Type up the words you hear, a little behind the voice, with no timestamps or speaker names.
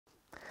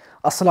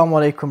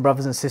Assalamu alaikum,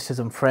 brothers and sisters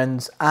and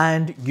friends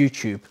and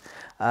YouTube.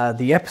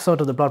 The episode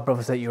of the Blood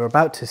Brothers that you're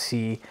about to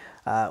see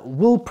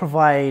will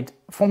provide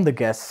from the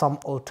guests some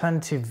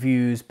alternative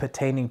views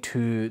pertaining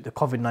to the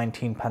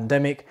COVID-19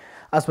 pandemic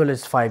as well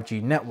as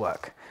 5G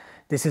network.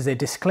 This is a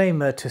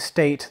disclaimer to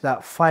state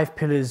that 5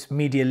 Pillars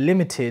Media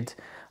Limited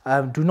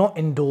do not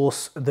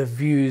endorse the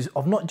views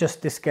of not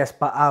just this guest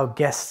but our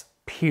guests,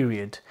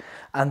 period,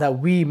 and that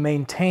we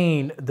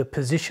maintain the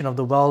position of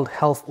the World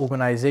Health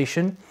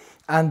Organization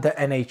and the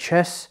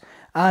NHS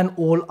and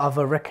all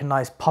other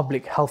recognized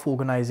public health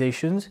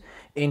organizations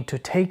into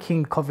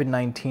taking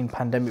COVID-19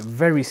 pandemic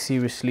very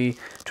seriously,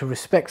 to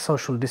respect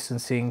social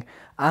distancing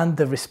and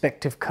the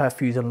respective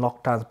curfews and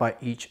lockdowns by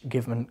each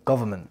given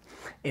government.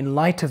 In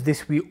light of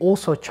this, we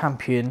also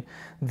champion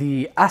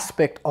the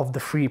aspect of the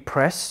free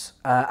press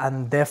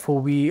and therefore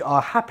we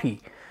are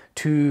happy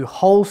to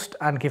host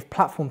and give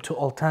platform to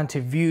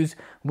alternative views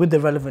with the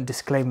relevant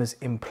disclaimers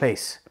in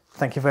place.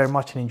 Thank you very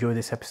much and enjoy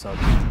this episode.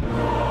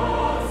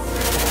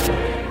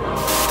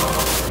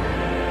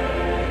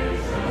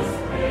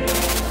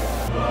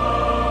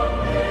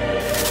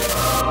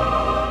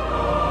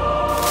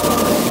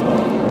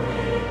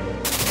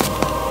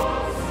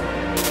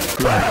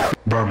 Black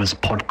Brothers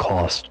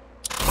Podcast,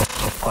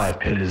 5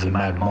 Pillars of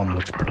Mad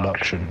Monolith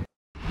Production.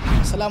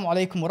 Assalamu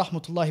alaikum wa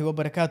rahmatullahi wa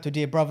barakatuh,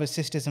 dear brothers,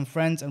 sisters and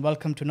friends, and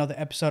welcome to another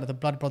episode of the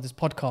Blood Brothers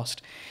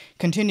Podcast.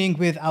 Continuing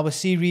with our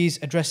series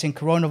addressing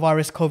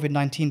coronavirus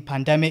COVID-19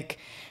 pandemic,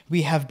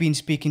 we have been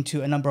speaking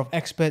to a number of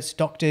experts,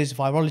 doctors,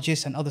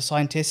 virologists and other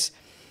scientists,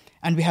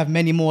 and we have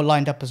many more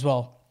lined up as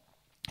well.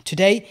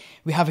 Today,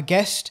 we have a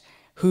guest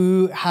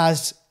who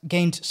has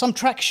gained some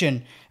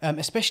traction,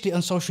 especially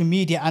on social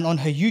media and on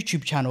her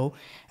YouTube channel,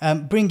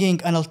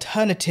 bringing an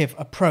alternative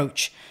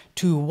approach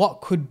to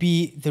what could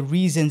be the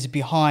reasons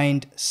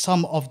behind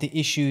some of the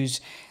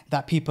issues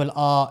that people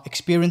are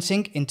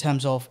experiencing in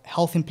terms of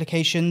health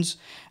implications,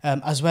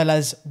 as well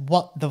as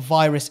what the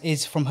virus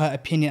is from her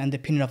opinion and the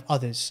opinion of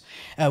others.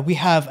 We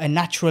have a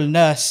natural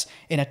nurse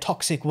in a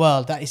toxic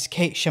world, that is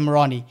Kate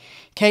Shemirani.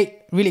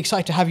 Kate, really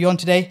excited to have you on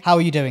today. How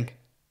are you doing?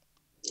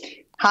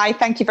 Hi,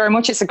 thank you very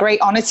much. It's a great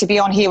honor to be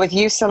on here with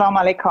you. Salam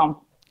alaikum.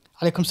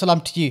 Alaikum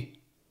salam to you.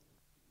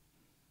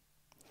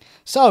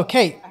 So,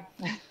 Kate,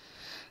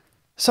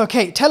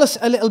 tell us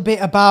a little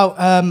bit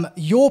about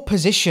your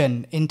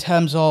position in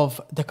terms of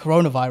the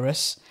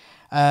coronavirus.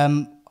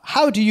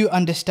 How do you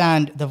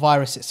understand the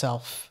virus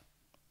itself?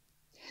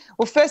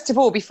 Well, first of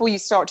all, before you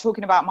start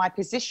talking about my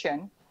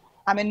position,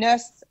 I'm a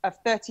nurse of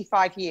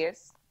 35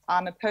 years.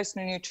 I'm a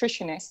personal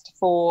nutritionist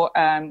for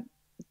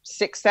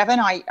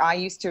 6-7. I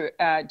used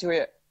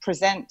to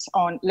present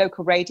on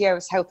local radio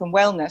as health and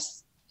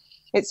wellness.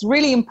 It's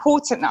really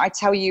important that I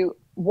tell you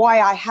why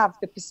I have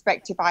the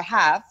perspective I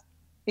have,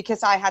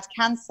 because I had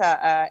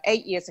cancer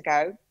 8 years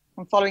ago,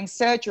 and following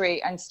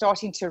surgery and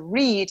starting to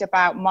read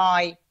about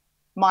my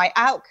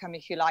outcome,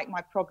 if you like,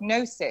 my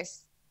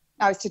prognosis,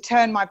 I was to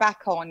turn my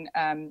back on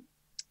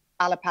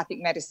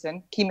allopathic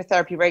medicine,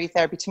 chemotherapy,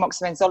 radiotherapy,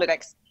 tamoxifen,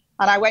 Zoladex,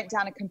 and I went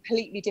down a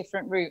completely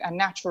different route, a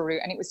natural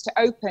route, and it was to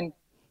open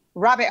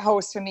rabbit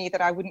holes for me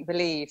that I wouldn't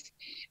believe.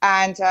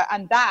 And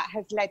that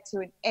has led to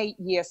an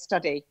 8-year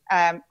study.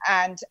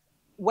 And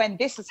when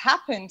this has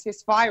happened,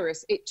 this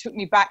virus, it took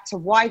me back to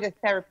why the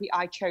therapy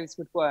I chose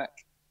would work.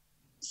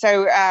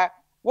 So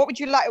what would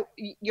you like?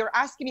 You're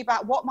asking me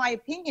about what my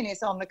opinion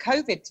is on the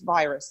COVID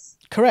virus.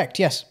 Correct,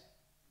 yes.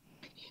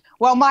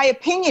 Well, my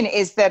opinion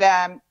is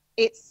that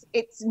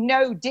it's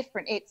no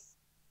different.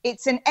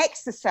 It's an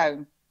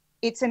exosome.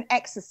 It's an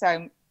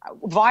exosome.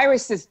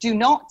 Viruses do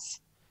not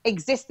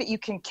exist that you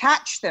can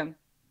catch them.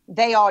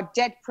 They are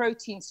dead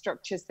protein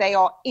structures. They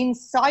are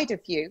inside of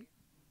you,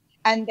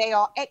 and they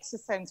are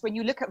exosomes. When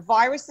you look at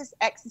viruses,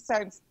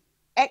 exosomes,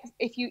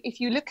 if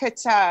you look at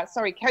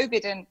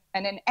COVID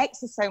and an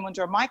exosome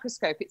under a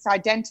microscope, it's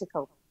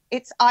identical.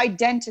 It's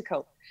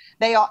identical.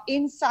 They are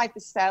inside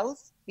the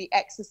cells, the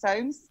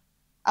exosomes,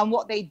 and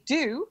what they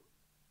do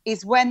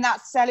is when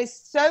that cell is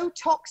so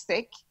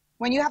toxic,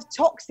 when you have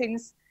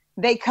toxins,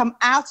 they come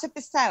out of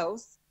the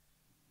cells.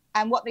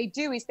 And what they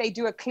do is they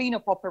do a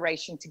cleanup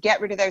operation to get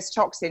rid of those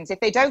toxins. If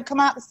they don't come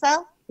out the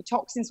cell, the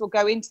toxins will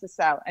go into the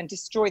cell and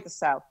destroy the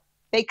cell.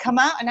 They come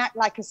out and act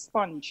like a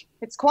sponge.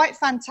 It's quite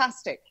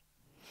fantastic.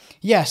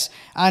 Yes,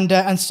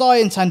 and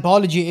science and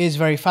biology is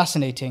very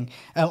fascinating.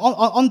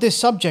 On this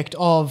subject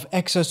of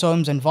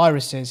exosomes and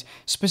viruses,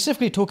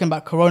 specifically talking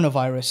about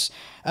coronavirus,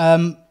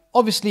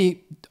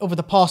 obviously, over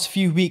the past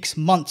few weeks,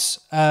 months,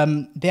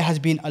 there has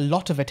been a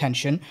lot of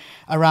attention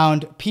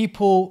around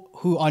people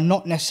who are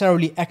not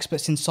necessarily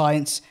experts in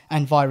science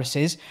and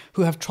viruses,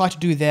 who have tried to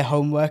do their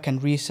homework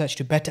and research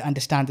to better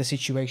understand the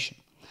situation,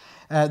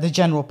 the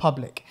general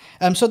public.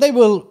 So they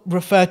will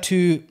refer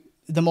to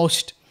the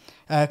most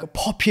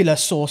popular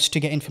source to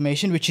get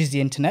information, which is the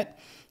internet,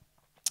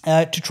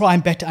 to try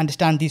and better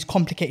understand these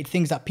complicated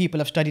things that people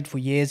have studied for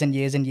years and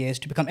years and years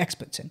to become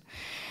experts in.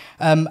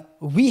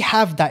 We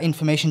have that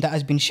information that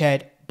has been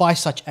shared by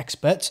such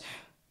experts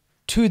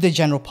to the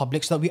general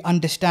public so that we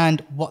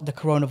understand what the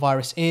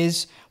coronavirus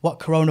is, what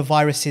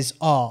coronaviruses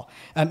are,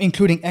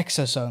 including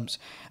exosomes.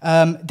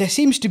 There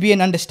seems to be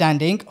an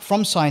understanding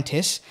from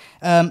scientists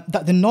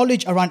that the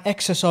knowledge around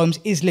exosomes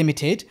is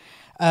limited,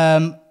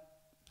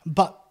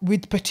 but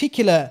with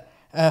particular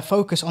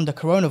focus on the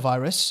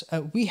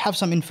coronavirus, we have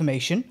some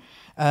information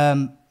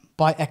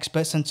by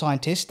experts and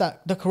scientists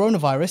that the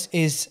coronavirus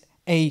is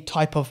a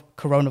type of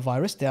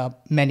coronavirus. There are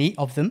many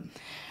of them.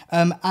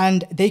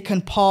 And they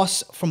can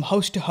pass from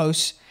host to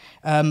host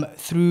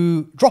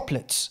through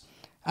droplets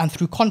and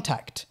through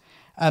contact.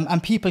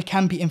 And people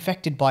can be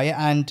infected by it,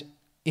 and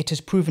it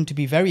has proven to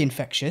be very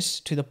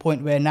infectious to the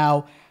point where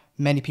now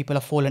many people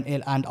have fallen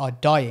ill and are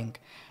dying.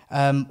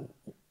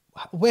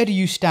 Where do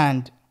you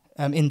stand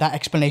in that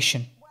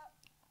explanation?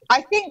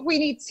 I think we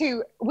need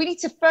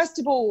to first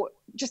of all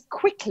just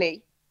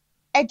quickly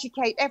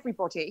educate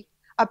everybody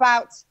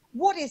about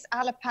what is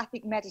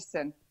allopathic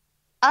medicine.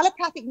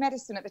 Allopathic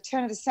medicine, at the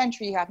turn of the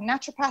century, you had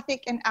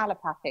naturopathic and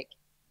allopathic.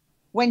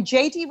 When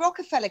J.D.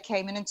 Rockefeller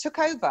came in and took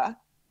over,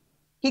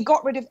 he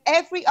got rid of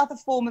every other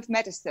form of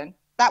medicine.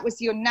 That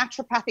was your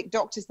naturopathic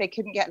doctors. They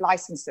couldn't get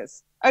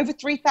licenses. Over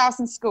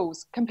 3,000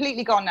 schools,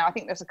 completely gone now. I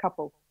think there's a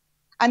couple.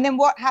 And then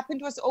what happened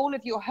was all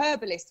of your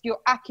herbalists, your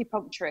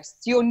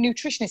acupuncturists, your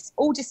nutritionists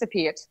all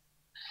disappeared.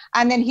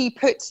 And then he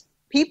put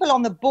people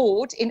on the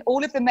board in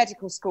all of the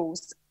medical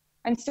schools.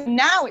 And so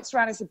now it's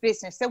run as a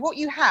business. So what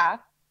you have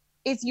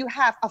is you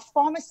have a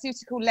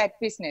pharmaceutical-led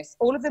business,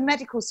 all of the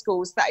medical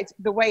schools, that is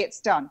the way it's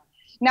done.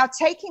 Now,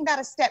 taking it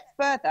a step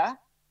further,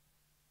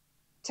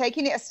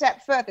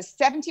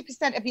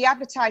 70% of the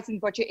advertising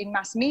budget in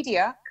mass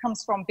media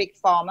comes from Big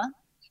Pharma.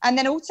 And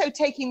then also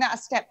taking that a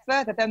step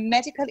further, the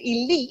medical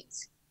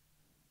elite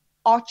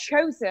are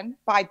chosen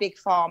by Big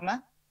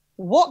Pharma.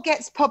 What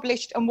gets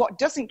published and what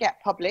doesn't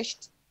get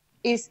published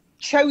is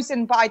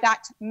chosen by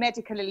that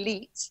medical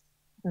elite.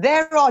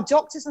 There are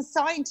doctors and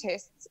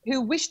scientists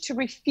who wish to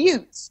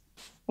refute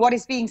what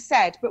is being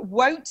said, but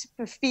won't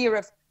for fear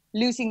of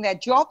losing their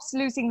jobs,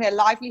 losing their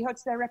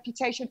livelihoods, their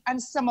reputation, and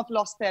some have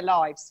lost their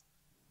lives.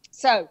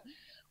 So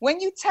when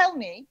you tell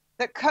me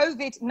that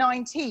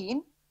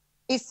COVID-19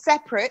 is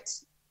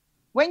separate,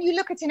 when you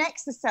look at an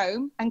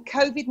exosome and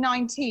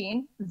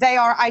COVID-19, they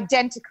are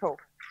identical.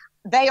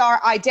 They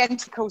are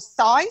identical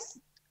size.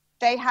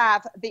 They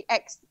have the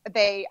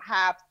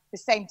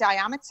same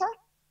diameter.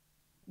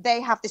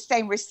 They have the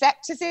same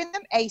receptors in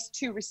them,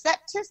 ACE2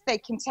 receptors. They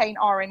contain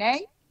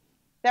RNA.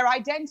 They're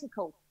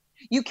identical.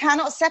 You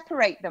cannot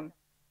separate them.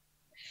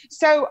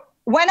 So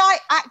when I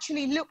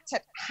actually looked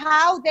at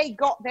how they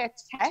got their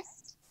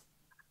test,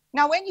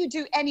 now when you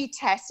do any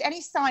test,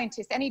 any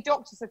scientist, any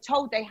doctors are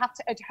told they have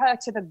to adhere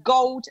to the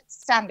gold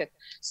standard.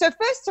 So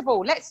first of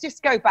all, let's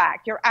just go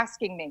back. You're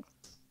asking me.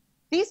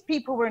 These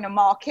people were in a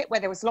market where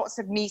there was lots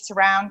of meat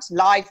around,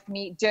 live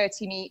meat,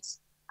 dirty meat,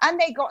 and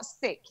they got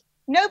sick.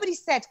 Nobody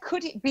said,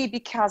 could it be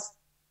because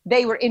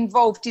they were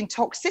involved in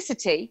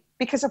toxicity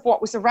because of what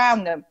was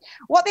around them?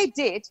 What they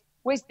did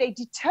was they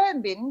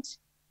determined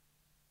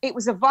it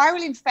was a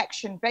viral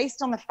infection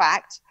based on the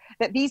fact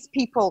that these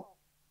people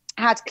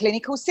had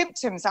clinical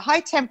symptoms, a high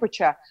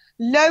temperature,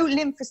 low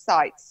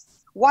lymphocytes,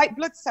 white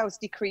blood cells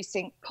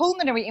decreasing,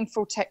 pulmonary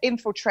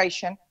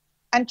infiltration,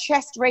 and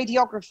chest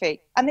radiography.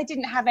 And they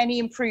didn't have any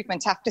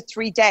improvement after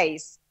 3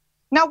 days.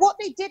 Now, what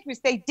they did was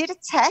they did a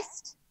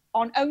test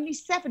on only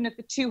 7 of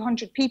the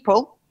 200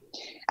 people,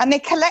 and they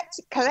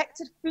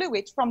collected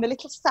fluid from the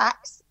little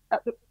sacs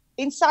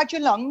inside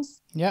your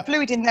lungs,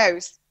 fluid in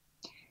those.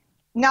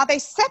 Now, they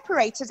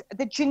separated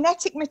the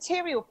genetic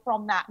material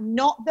from that,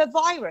 not the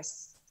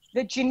virus,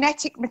 the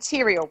genetic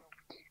material.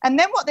 And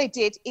then what they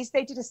did is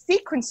they did a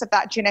sequence of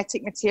that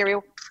genetic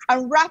material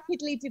and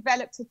rapidly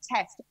developed a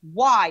test.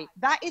 Why?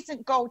 That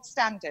isn't gold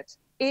standard.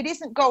 It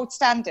isn't gold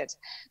standard.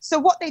 So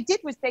what they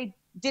did was they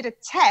did a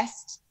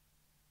test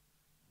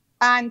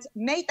and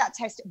made that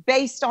test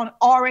based on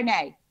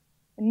RNA,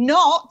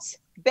 not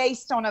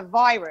based on a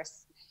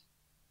virus.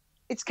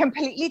 It's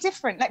completely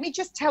different. Let me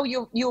just tell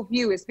your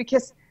viewers,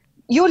 because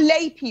you're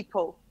lay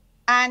people,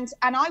 and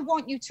I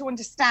want you to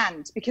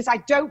understand, because I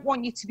don't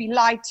want you to be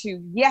lied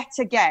to yet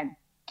again.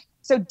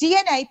 So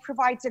DNA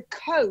provides a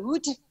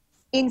code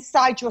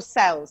inside your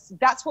cells.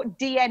 That's what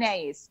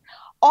DNA is.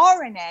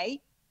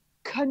 RNA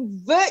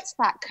converts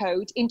that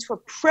code into a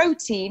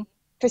protein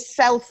for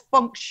cell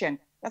function.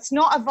 That's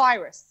not a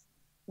virus.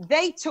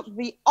 They took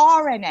the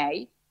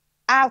RNA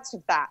out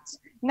of that.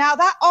 Now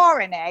that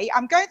RNA,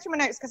 I'm going through my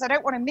notes because I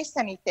don't want to miss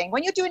anything.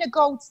 When you're doing a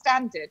gold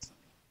standard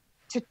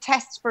to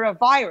test for a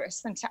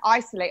virus and to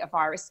isolate a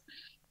virus,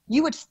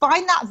 you would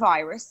find that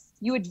virus,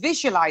 you would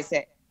visualize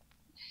it.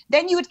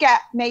 Then you would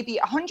get maybe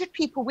 100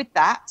 people with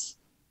that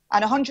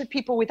and 100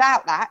 people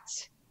without that.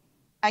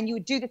 And you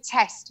would do the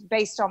test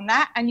based on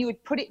that, and you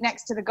would put it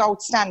next to the gold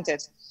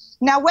standard.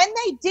 Now, when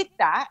they did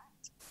that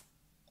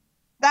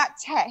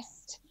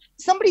test,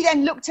 somebody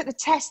then looked at the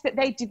test that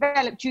they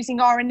developed using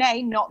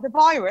RNA, not the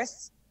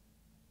virus.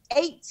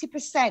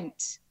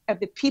 80% of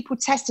the people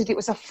tested, it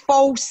was a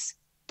false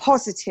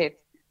positive.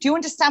 Do you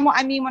understand what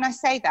I mean when I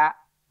say that?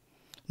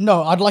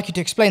 No, I'd like you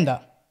to explain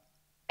that.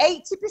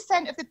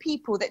 80% of the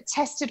people that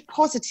tested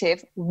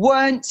positive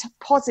weren't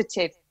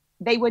positive.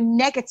 They were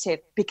negative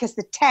because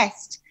the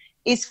test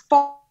is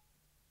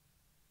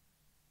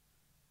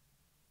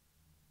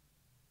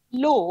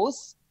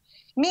laws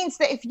means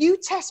that if you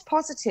test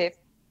positive,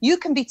 you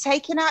can be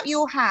taken out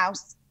your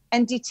house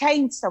and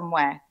detained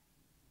somewhere.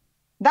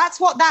 That's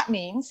what that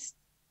means.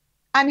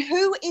 And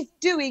who is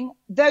doing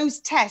those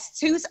tests?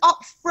 Who's up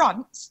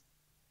front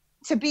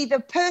to be the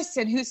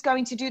person who's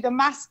going to do the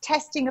mass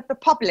testing of the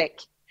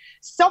public?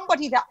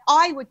 Somebody that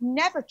I would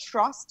never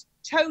trust,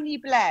 Tony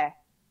Blair.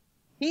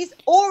 He's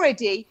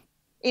already,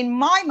 in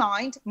my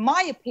mind,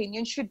 my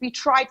opinion, should be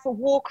tried for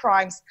war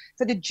crimes,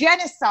 for the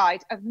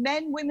genocide of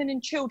men, women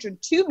and children,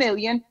 2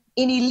 million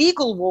in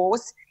illegal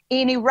wars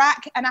in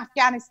Iraq and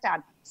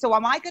Afghanistan. So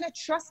am I going to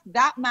trust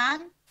that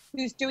man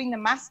who's doing the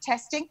mass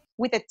testing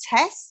with a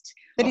test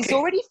that is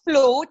already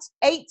flawed?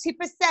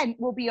 80%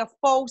 will be a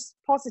false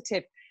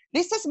positive.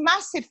 This is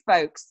massive,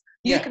 folks.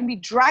 You can be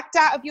dragged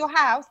out of your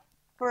house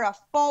for a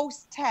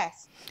false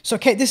test. So,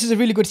 Kate, this is a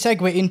really good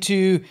segue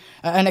into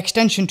an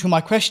extension to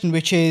my question,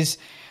 which is,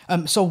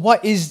 so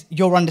what is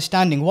your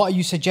understanding? What are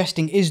you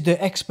suggesting is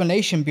the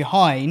explanation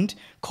behind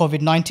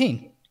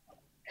COVID-19?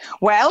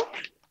 Well,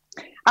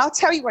 I'll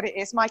tell you what it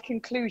is, my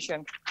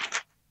conclusion.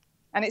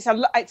 And it's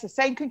the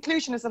same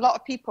conclusion as a lot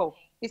of people.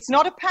 It's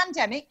not a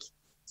pandemic.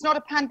 It's not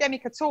a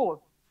pandemic at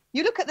all.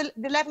 You look at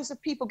the levels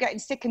of people getting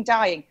sick and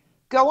dying.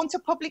 Go onto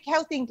Public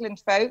Health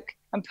England, folk,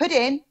 and put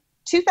in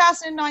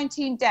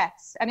 2019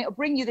 deaths, and it'll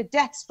bring you the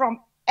deaths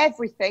from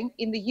everything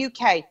in the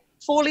UK.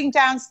 Falling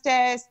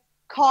downstairs,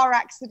 car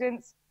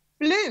accidents,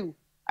 flu.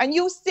 And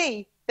you'll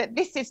see that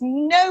this is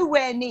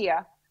nowhere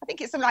near, I think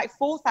it's something like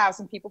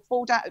 4,000 people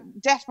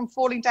death from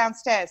falling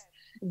downstairs.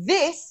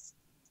 This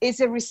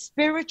is a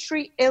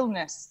respiratory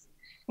illness.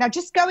 Now,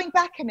 just going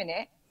back a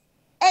minute,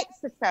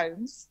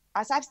 exosomes,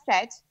 as I've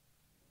said,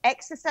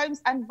 exosomes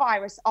and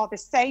virus are the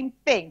same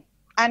thing.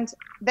 And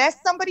there's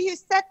somebody who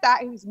said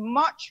that, who's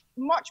much,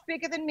 much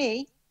bigger than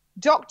me,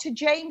 Dr.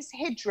 James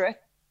Hidroth.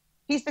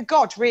 He's the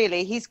god,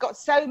 really. He's got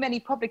so many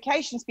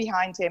publications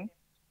behind him.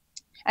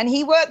 And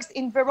he works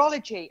in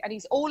virology, and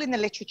he's all in the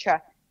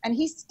literature. And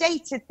he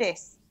stated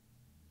this: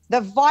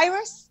 the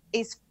virus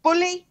is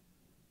fully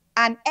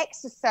an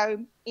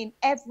exosome in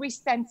every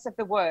sense of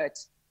the word.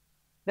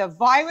 The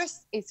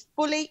virus is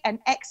fully an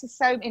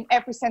exosome in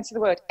every sense of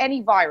the word,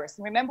 any virus.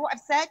 And remember what I've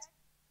said?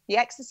 The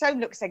exosome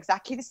looks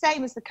exactly the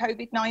same as the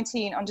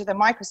COVID-19 under the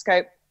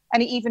microscope,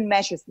 and it even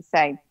measures the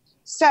same.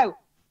 So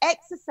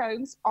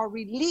exosomes are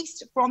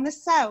released from the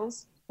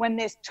cells when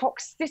there's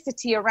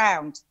toxicity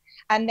around,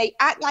 and they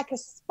act like a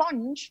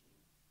sponge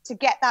to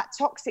get that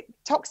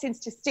toxins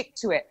to stick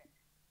to it.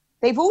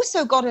 They've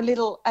also got a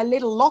little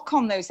lock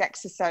on those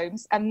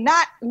exosomes, and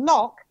that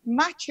lock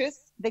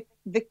matches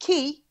the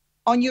key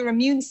on your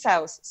immune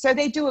cells. So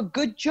they do a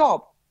good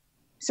job.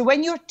 So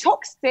when you're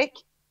toxic,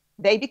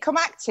 they become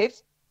active,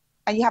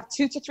 and you have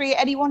 2 to 3 at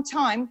any one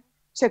time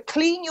to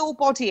clean your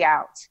body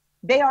out.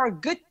 They are a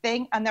good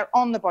thing, and they're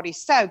on the body.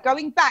 So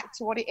going back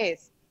to what it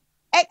is,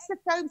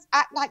 exosomes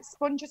act like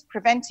sponges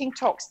preventing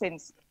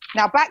toxins.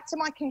 Now back to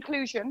my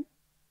conclusion.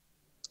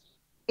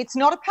 It's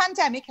not a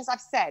pandemic, as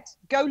I've said.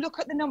 Go look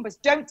at the numbers.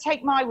 Don't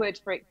take my word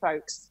for it,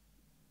 folks.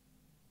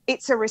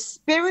 It's a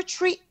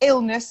respiratory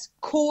illness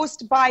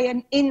caused by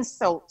an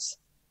insult.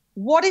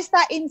 What is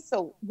that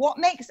insult? What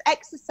makes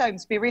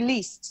exosomes be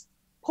released?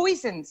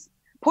 Poisons.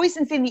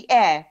 Poisons in the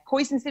air,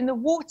 poisons in the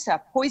water,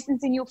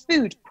 poisons in your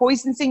food,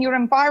 poisons in your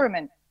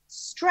environment.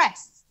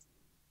 Stress,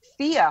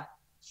 fear.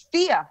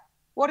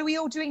 What are we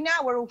all doing now?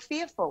 We're all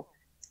fearful.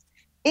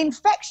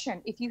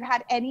 Infection, if you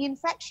had any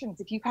infections,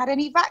 if you've had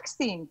any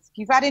vaccines, if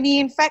you've had any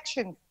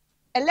infections,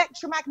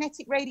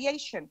 electromagnetic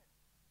radiation,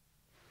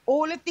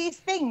 all of these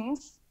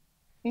things,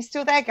 you're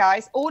still there,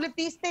 guys, all of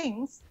these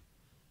things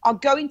are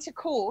going to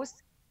cause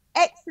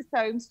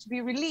exosomes to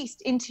be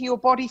released into your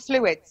body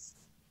fluids.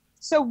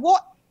 So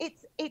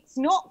it's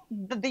not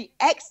the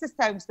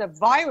exosomes, the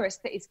virus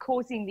that is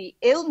causing the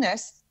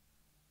illness.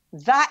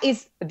 That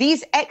is,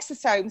 these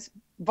exosomes,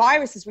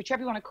 viruses,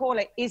 whichever you want to call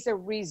it, is a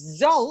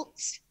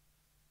result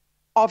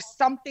of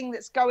something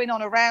that's going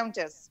on around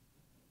us.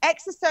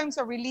 Exosomes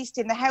are released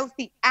in the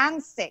healthy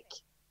and sick,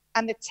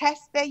 and the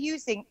test they're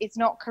using is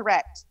not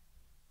correct.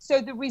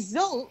 So the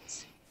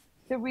result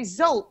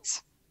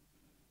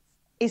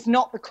is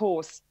not the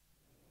cause.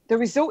 The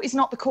result is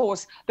not the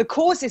cause. The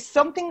cause is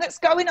something that's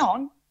going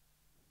on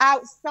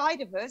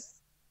outside of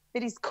us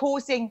that is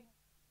causing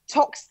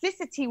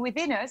toxicity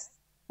within us,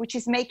 which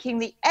is making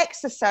the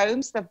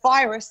exosomes, the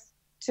virus,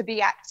 to be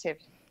active.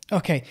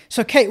 Okay,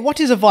 so Kate, what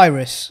is a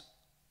virus?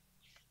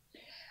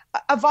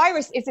 A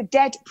virus is a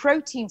dead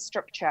protein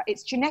structure.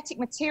 It's genetic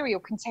material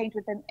contained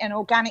within an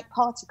organic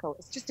particle.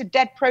 It's just a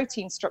dead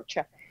protein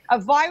structure. A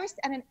virus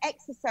and an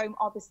exosome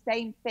are the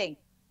same thing.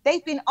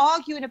 They've been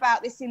arguing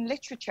about this in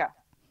literature.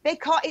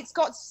 It's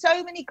got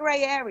so many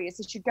grey areas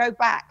as you go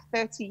back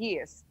 30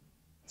 years.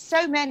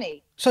 So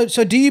many. So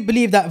do you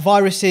believe that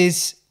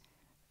viruses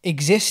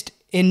exist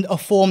in a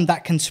form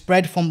that can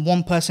spread from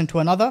one person to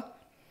another?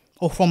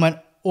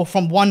 or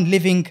from one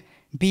living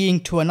being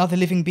to another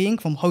living being,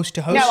 from host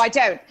to host? No, I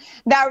don't.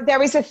 Now,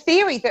 there is a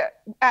theory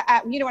that,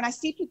 when I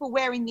see people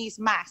wearing these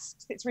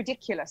masks, it's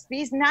ridiculous.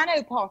 These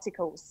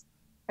nanoparticles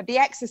of the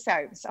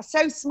exosomes are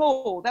so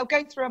small, they'll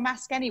go through a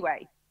mask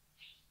anyway.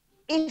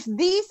 If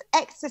these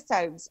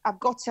exosomes have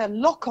got a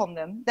lock on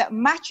them that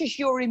matches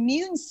your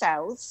immune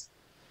cells,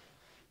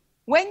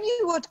 when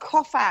you would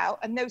cough out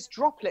and those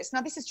droplets, now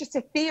this is just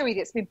a theory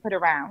that's been put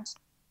around,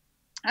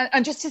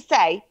 and just to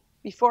say,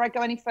 before I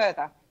go any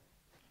further,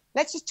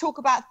 let's just talk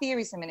about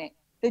theories a minute.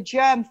 The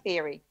germ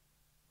theory,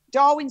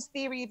 Darwin's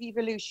theory of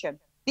evolution.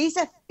 These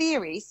are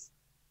theories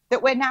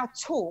that we're now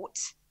taught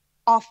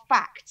are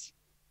fact.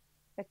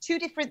 They're two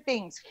different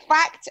things.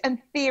 Fact and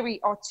theory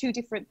are two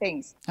different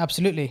things.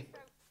 Absolutely.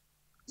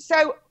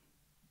 So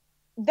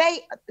they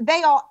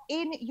are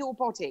in your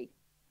body.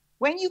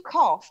 When you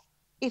cough,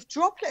 if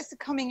droplets are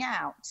coming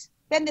out,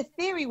 then the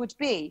theory would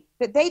be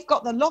that they've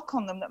got the lock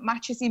on them that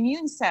matches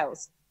immune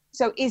cells.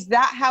 So is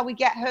that how we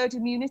get herd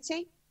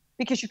immunity?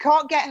 Because you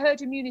can't get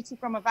herd immunity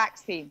from a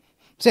vaccine.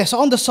 So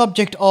on the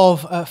subject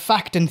of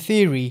fact and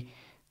theory,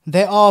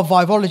 there are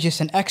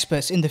virologists and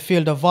experts in the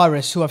field of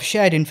virus who have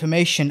shared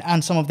information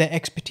and some of their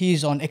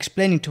expertise on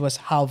explaining to us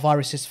how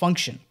viruses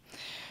function.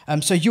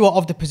 So you are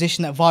of the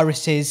position that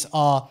viruses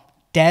are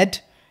dead,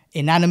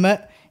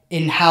 inanimate,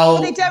 in how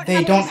well, they don't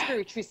have a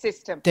respiratory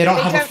system. They don't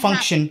have a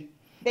function.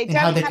 They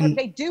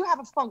do have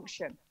a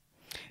function.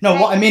 No,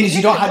 what I mean is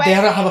they don't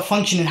have a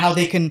function in how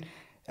they can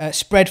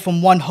spread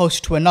from one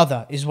host to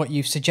another, is what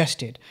you've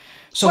suggested.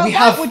 So well,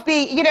 that would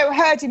be,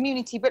 herd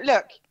immunity. But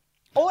look,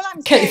 all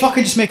I'm saying... Okay, if I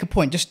could just make a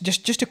point,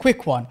 just a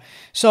quick one.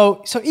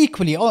 So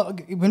equally,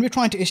 when we're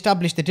trying to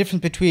establish the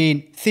difference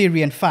between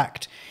theory and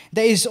fact,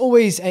 there is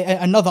always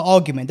another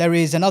argument. There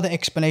is another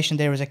explanation.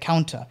 There is a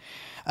counter.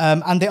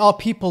 And there are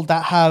people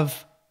that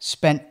have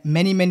spent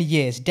many, many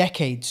years,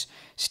 decades,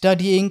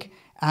 studying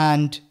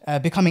and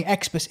becoming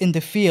experts in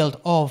the field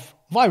of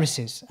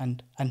viruses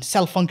and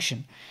cell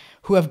function,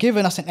 who have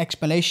given us an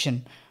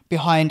explanation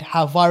behind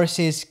how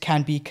viruses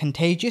can be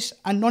contagious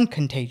and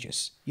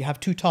non-contagious. You have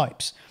two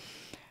types.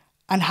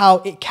 And how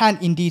it can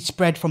indeed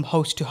spread from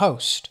host to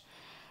host.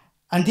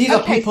 And these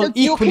are people so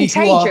equally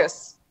who are...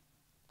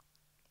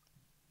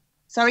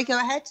 Sorry, go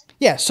ahead.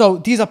 Yeah, so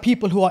these are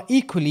people who are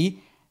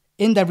equally,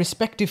 in their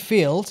respective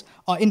fields,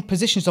 are in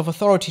positions of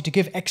authority to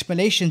give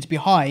explanations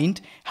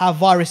behind how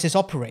viruses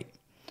operate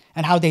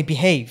and how they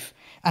behave.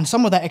 And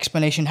some of that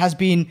explanation has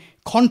been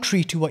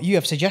contrary to what you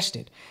have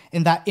suggested,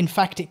 in that, in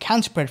fact, it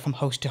can spread from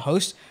host to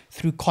host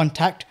through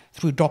contact,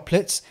 through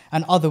droplets,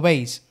 and other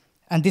ways.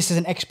 And this is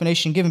an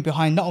explanation given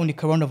behind not only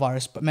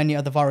coronavirus, but many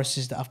other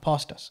viruses that have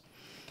passed us.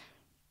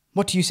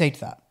 What do you say to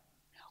that?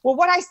 Well,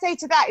 what I say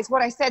to that is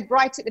what I said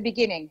right at the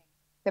beginning.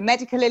 The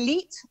medical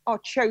elite are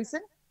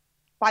chosen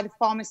by the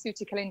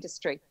pharmaceutical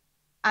industry.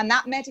 And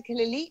that medical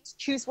elite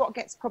choose what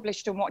gets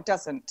published and what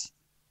doesn't.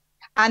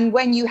 And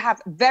when you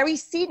have very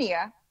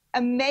senior,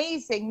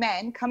 amazing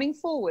men coming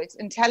forward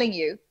and telling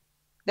you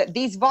that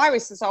these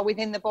viruses are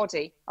within the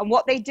body and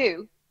what they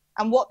do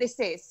and what this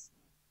is,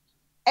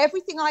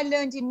 everything I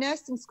learned in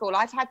nursing school,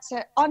 I've had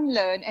to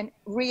unlearn and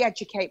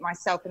re-educate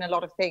myself in a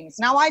lot of things.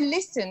 Now, I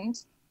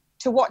listened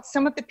to what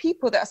some of the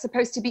people that are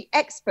supposed to be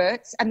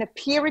experts and the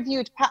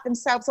peer-reviewed, pat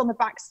themselves on the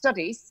back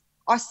studies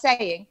are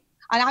saying,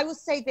 and I will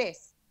say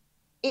this,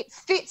 it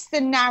fits the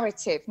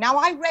narrative. Now,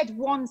 I read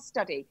one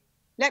study.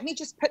 Let me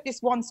just put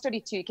this one study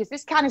to you, because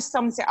this kind of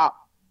sums it up.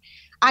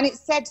 And it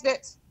said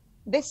that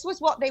this was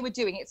what they were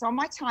doing. It's on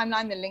my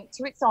timeline. The link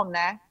to it's on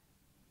there,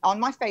 on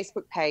my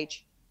Facebook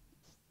page.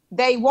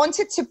 They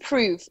wanted to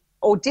prove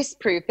or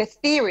disprove the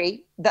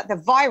theory that the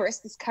virus,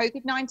 this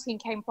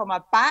COVID-19, came from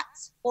a bat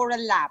or a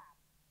lab.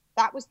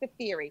 That was the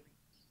theory.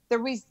 The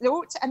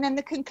result, and then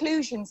the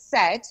conclusion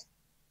said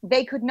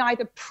they could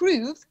neither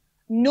prove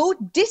nor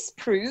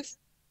disprove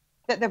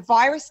that the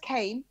virus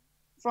came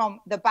from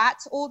the bat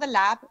or the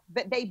lab,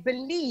 but they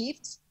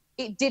believed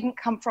it didn't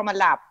come from a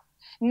lab.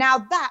 Now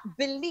that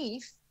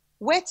belief,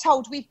 we're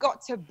told we've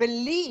got to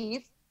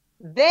believe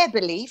their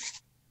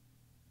belief,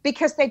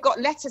 because they've got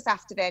letters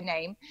after their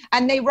name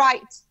and they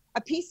write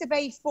a piece of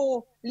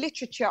A4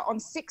 literature on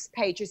 6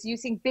 pages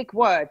using big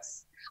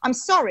words. I'm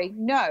sorry,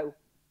 no.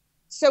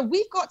 So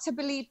we've got to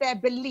believe their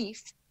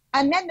belief.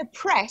 And then the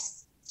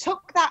press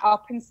took that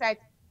up and said,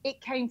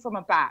 it came from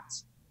a bat.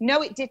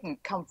 No, it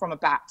didn't come from a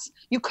bat.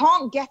 You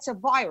can't get a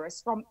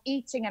virus from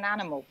eating an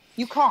animal.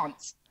 You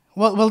can't.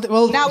 Well.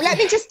 Now, let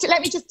me just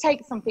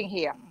take something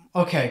here.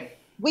 Okay.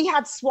 We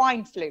had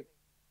swine flu.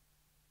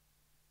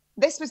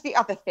 This was the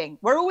other thing.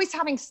 We're always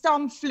having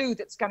some flu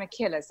that's going to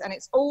kill us, and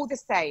it's all the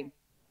same.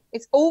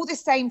 It's all the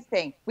same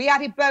thing. We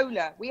had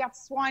Ebola, we had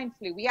swine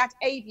flu, we had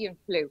avian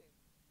flu.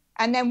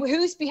 And then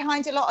who's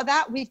behind a lot of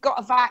that? We've got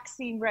a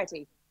vaccine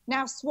ready.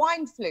 Now,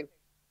 swine flu,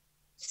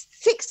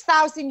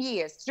 6,000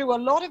 years through a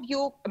lot of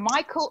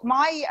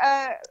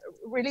my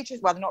religious,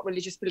 well, not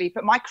religious belief,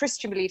 but my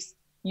Christian beliefs,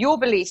 your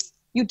beliefs,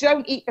 you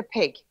don't eat the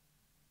pig.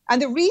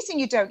 And the reason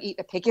you don't eat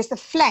the pig is the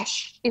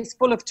flesh is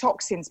full of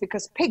toxins,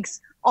 because pigs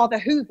are the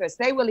hoovers.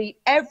 They will eat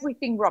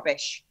everything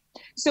rubbish.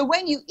 So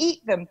when you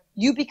eat them,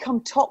 you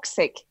become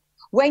toxic.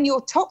 When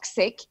you're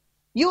toxic,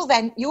 your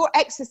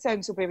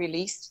exosomes will be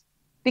released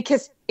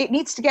because it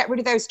needs to get rid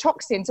of those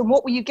toxins. And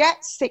what will you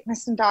get?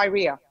 Sickness and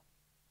diarrhea.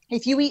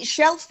 If you eat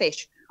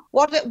shellfish,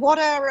 what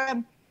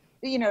are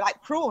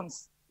like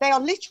prawns? They are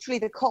literally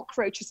the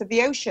cockroaches of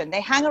the ocean.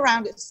 They hang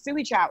around at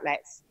sewage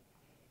outlets,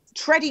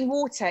 treading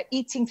water,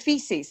 eating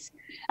feces.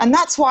 And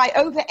that's why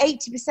over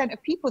 80%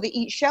 of people that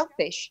eat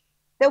shellfish,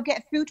 they'll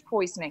get food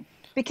poisoning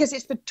because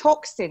it's the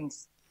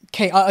toxins.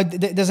 Okay,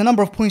 there's a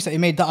number of points that you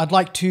made that I'd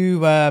like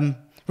to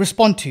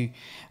respond to.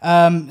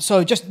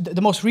 So just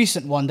the most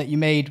recent one that you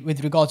made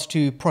with regards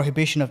to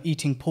prohibition of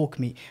eating pork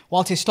meat.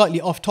 Whilst it's slightly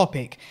off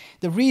topic,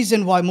 the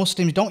reason why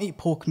Muslims don't eat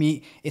pork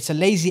meat, it's a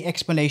lazy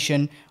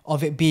explanation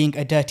of it being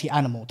a dirty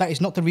animal. That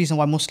is not the reason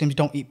why Muslims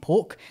don't eat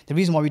pork. The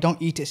reason why we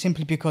don't eat it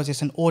simply because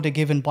it's an order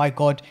given by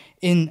God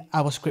in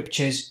our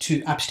scriptures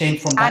to abstain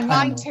from that animal.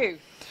 And mine too.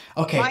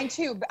 Okay. Mine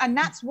too. And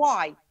that's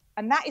why.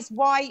 And that is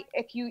why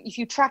if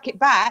you track it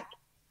back,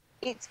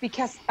 it's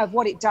because of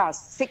what it does.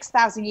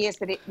 6,000 years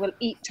that it will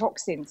eat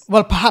toxins.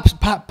 Well,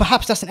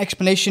 perhaps that's an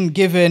explanation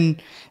given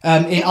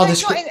in other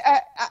scriptures.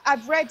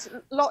 I've read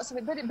lots of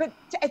it, but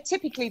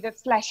typically the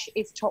flesh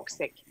is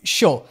toxic.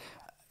 Sure.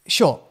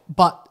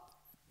 But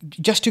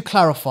just to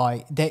clarify,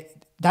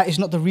 that is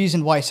not the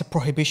reason why it's a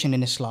prohibition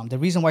in Islam. The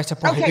reason why it's a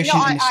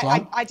prohibition in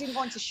Islam... I didn't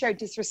want to show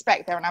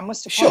disrespect there, and I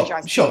must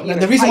apologize. Sure.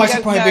 The reason why it's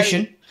a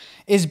prohibition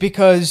is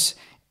because...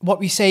 what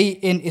we say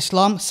in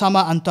Islam,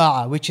 sama and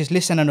ta'a, which is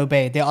listen and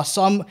obey. There are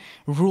some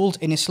rules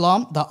in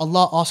Islam that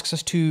Allah asks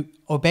us to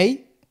obey,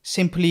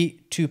 simply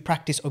to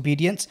practice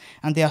obedience.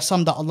 And there are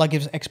some that Allah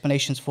gives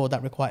explanations for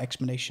that require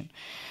explanation.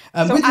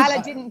 So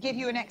Allah didn't give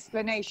you an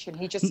explanation.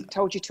 He just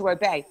told you to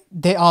obey.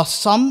 There are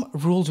some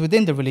rules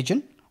within the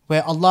religion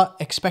where Allah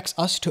expects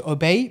us to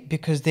obey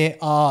because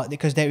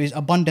there is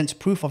abundance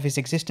proof of His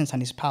existence and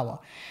His power.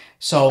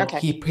 So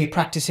He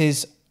practices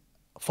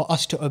for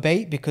us to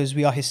obey because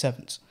we are His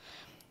servants.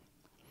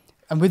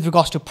 And with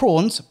regards to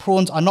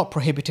prawns are not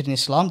prohibited in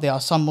Islam. There are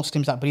some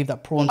Muslims that believe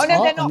that prawns are,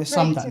 and there's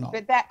some that are not.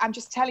 But I'm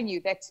just telling you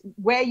that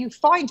where you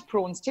find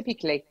prawns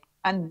typically,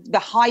 and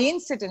the high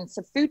incidence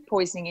of food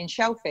poisoning in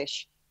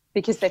shellfish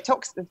because they're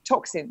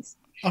toxins.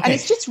 Okay. And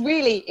it's just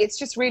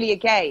really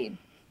again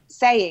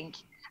saying,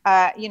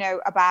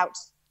 about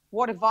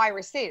what a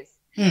virus is.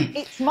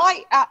 It's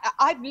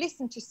I've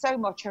listened to so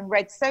much and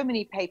read so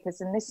many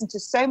papers and listened to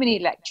so many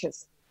lectures,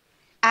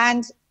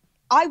 and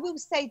I will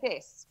say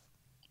this.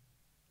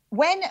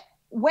 When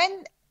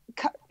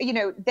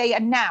they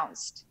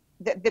announced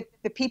that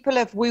the people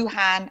of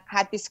Wuhan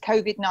had this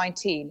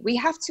COVID-19, we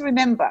have to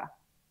remember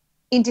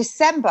in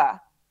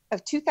December of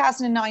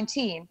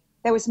 2019,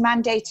 there was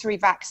mandatory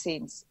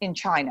vaccines in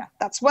China.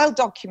 That's well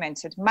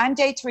documented,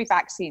 mandatory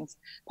vaccines.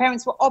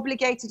 Parents were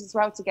obligated as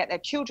well to get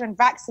their children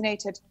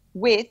vaccinated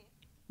with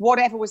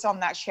whatever was on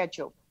that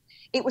schedule.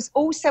 It was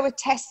also a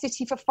test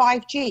city for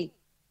 5G.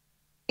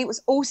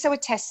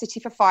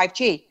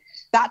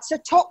 That's a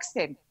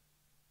toxin.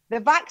 The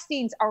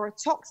vaccines are a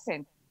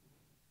toxin.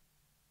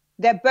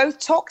 They're both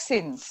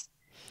toxins.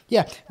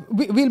 Yeah,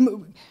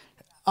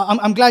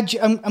 I'm glad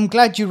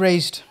you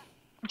raised.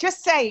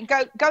 Just saying,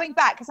 going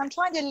back because I'm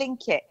trying to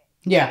link it.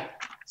 Yeah.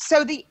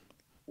 So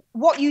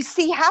what you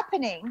see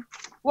happening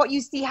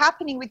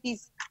with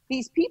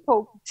these people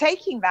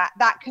taking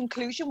that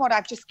conclusion, what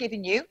I've just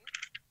given you,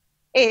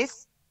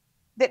 is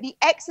that the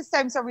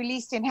exosomes are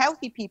released in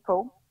healthy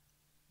people.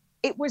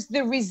 It was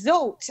the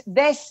result.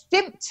 Their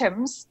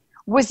symptoms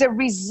was a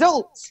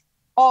result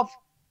of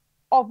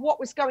what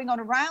was going on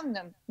around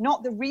them,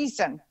 not the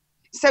reason.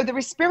 So the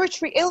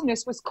respiratory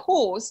illness was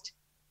caused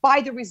by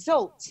the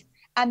result,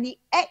 and the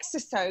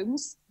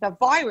exosomes, the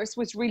virus,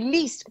 was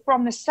released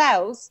from the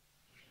cells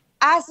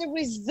as a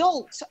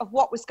result of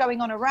what was going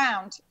on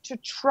around to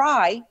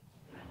try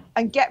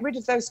and get rid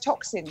of those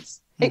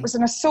toxins. It was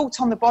an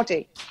assault on the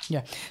body.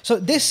 Yeah. So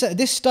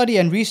this study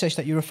and research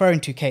that you're referring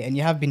to, Kate, and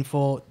you have been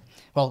for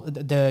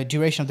the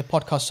duration of the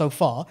podcast so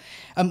far,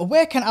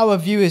 where can our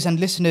viewers and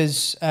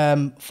listeners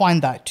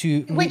find that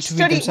to which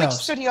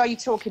study are you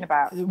talking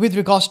about? With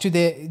regards to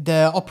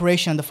the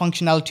operation and the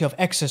functionality of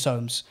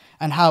exosomes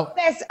and how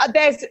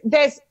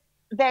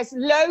there's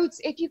loads.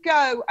 If you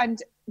go,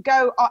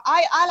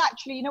 I'll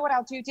actually, you know what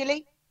I'll do,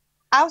 Dilly?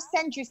 I'll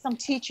send you some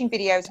teaching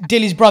videos.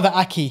 Dilly's brother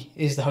Aki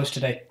is the host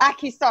today.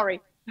 Aki, sorry.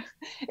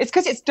 It's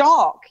because it's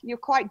dark. You're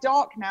quite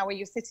dark now where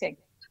you're sitting.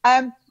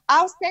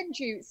 I'll send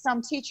you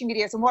some teaching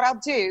videos, and what I'll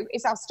do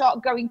is I'll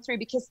start going through,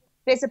 because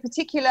there's a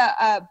particular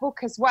book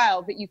as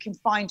well that you can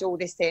find all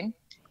this in.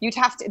 You'd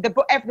have to,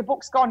 the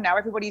book's gone now,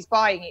 everybody's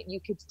buying it. You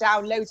could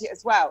download it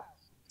as well.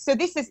 So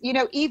this is,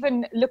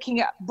 even looking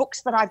at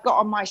books that I've got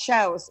on my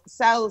shelves,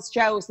 Cells,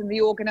 Gels, and the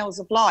Organelles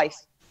of Life,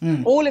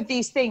 all of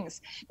these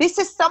things. This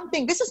is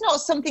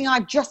not something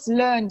I've just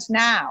learned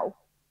now.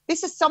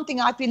 This is something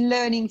I've been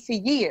learning for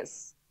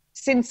years,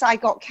 since I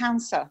got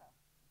cancer.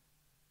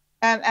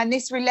 And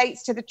this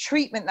relates to the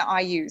treatment that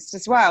I used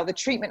as well. The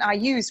treatment I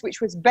used,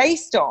 which was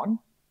based on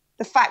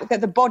the fact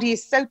that the body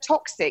is so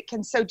toxic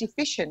and so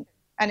deficient,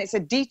 and it's a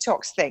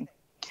detox thing.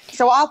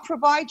 So I'll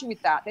provide you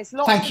with that. There's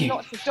lots Thank and you.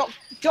 lots of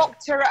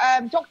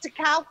Dr.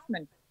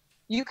 Kaufman.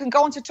 You can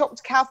go onto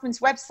Dr. Kaufman's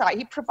website.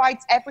 He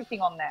provides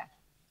everything on there.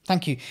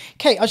 Thank you.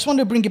 Kate, I just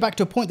wanted to bring you back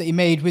to a point that you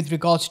made with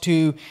regards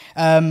to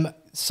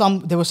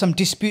there were some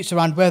disputes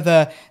around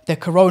whether the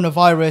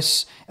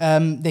coronavirus,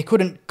 they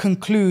couldn't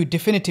conclude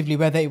definitively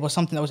whether it was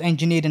something that was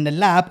engineered in the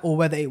lab or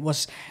whether it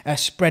was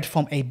spread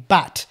from a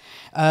bat.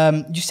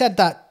 You said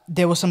that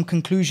there were some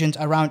conclusions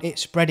around it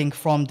spreading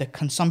from the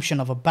consumption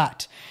of a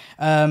bat.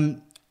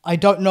 I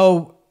don't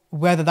know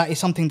whether that is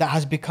something that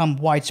has become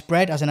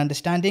widespread as an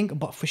understanding,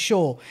 but for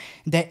sure,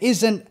 there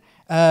isn't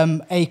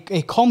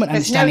a common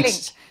understanding.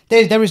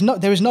 There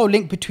is no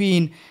link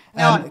between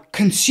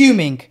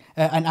consuming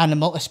an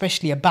animal,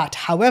 especially a bat.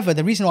 However,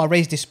 the reason why I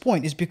raise this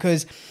point is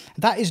because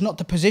that is not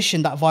the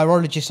position that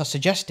virologists are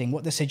suggesting.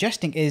 What they're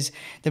suggesting is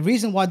the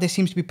reason why there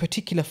seems to be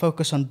particular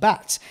focus on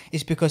bats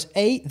is because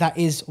that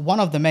is one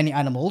of the many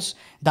animals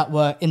that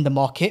were in the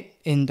market,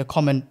 in the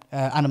common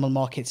animal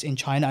markets in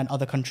China and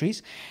other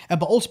countries,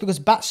 but also because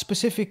bats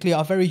specifically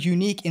are very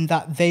unique in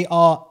that they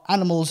are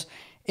animals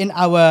in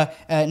our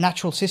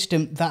natural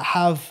system that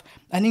have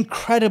an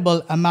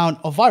incredible amount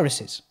of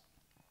viruses,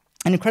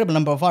 an incredible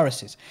number of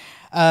viruses.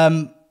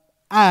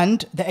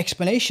 And the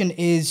explanation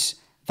is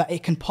that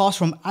it can pass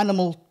from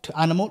animal to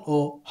animal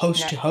or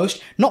host to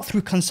host, not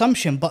through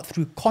consumption, but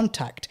through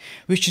contact,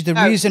 which is the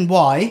reason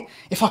why,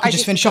 if I could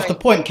just finish off the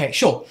point, Kate,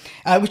 sure,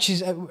 which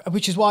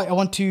is why I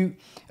want to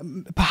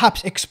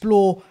perhaps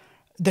explore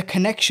the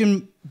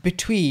connection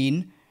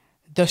between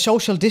the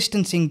social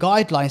distancing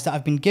guidelines that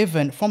have been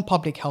given from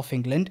Public Health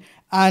England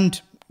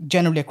and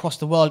generally across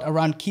the world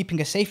around keeping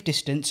a safe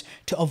distance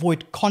to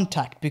avoid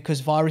contact,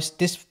 because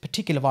this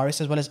particular virus,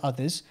 as well as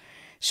others,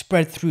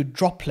 spread through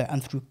droplet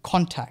and through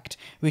contact,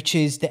 which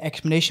is the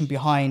explanation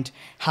behind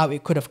how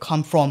it could have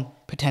come from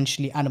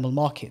potentially animal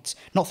markets,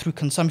 not through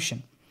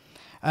consumption.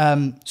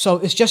 So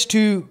it's just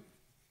to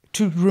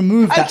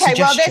remove that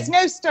suggestion. Well, there's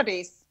no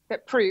studies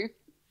that prove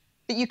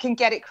that you can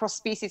get it cross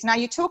species. Now,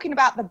 you're talking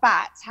about the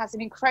bat has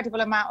an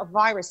incredible amount of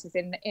viruses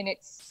in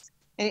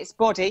its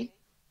body.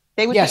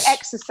 They would be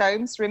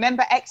exosomes.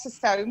 Remember,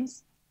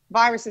 exosomes,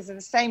 viruses are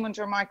the same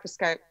under a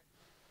microscope.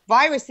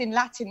 Virus in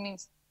Latin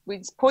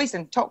means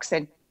poison,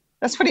 toxin.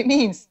 That's what it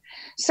means.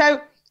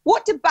 So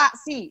what do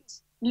bats eat?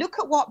 Look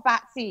at what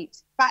bats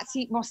eat. Bats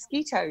eat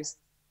mosquitoes.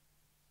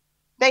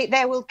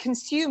 They will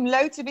consume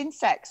loads of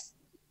insects.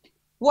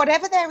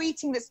 Whatever they're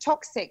eating that's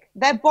toxic,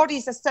 their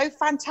bodies are so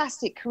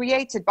fantastic,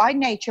 created by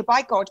nature,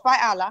 by God, by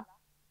Allah.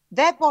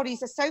 Their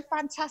bodies are so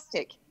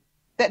fantastic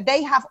that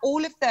they have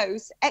all of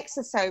those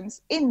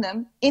exosomes in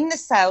them, in the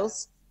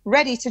cells,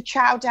 ready to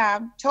chow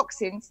down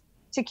toxins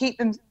to keep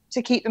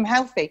them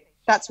healthy.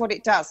 That's what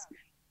it does.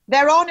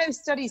 There are no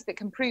studies that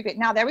can prove it.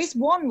 Now, there is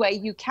one way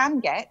you can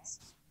get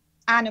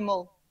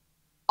animal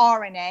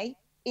RNA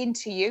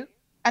into you,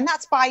 and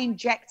that's by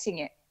injecting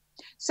it.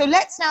 So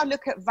let's now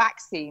look at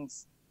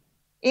vaccines.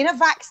 In a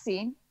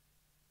vaccine,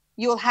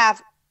 you'll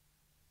have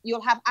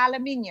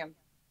aluminium.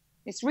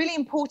 It's really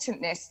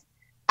important, this.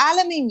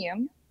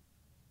 Aluminium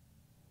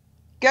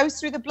goes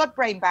through the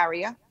blood-brain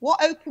barrier.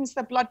 What opens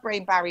the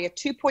blood-brain barrier?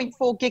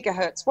 2.4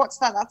 gigahertz. What's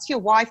that? That's your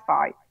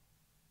Wi-Fi.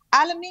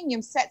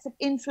 Aluminium sets up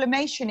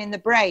inflammation in the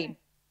brain.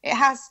 It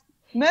has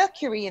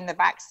mercury in the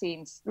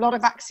vaccines. A lot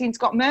of vaccines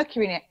got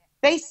mercury in it.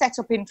 They set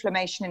up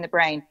inflammation in the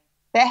brain.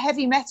 They're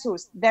heavy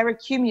metals. They're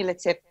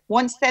accumulative.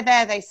 Once they're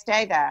there, they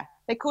stay there.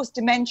 They cause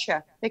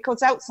dementia. They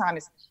cause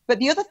Alzheimer's. But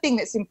the other thing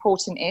that's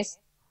important is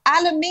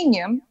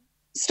aluminium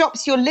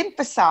stops your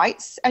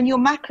lymphocytes and your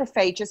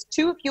macrophages,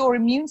 two of your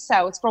immune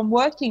cells, from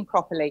working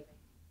properly.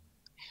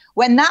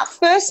 When that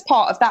first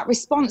part of that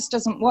response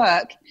doesn't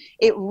work,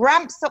 it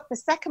ramps up the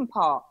second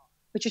part,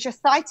 which is your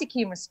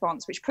cytokine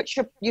response, which puts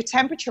your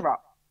temperature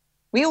up.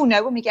 We all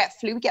know when we get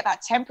flu, we get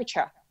that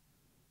temperature.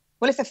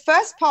 Well, if the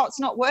first part's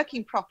not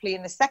working properly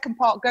and the second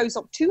part goes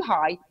up too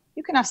high,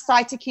 you can have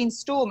cytokine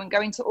storm and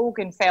go into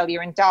organ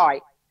failure and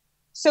die.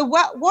 So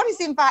what is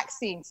in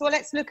vaccines? So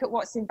let's look at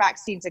what's in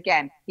vaccines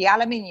again. The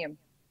aluminium,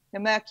 the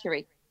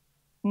mercury,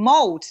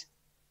 mold,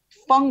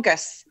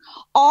 fungus,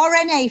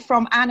 RNA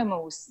from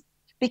animals.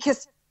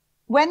 Because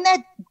when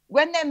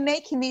they're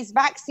making these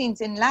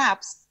vaccines in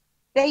labs,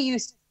 they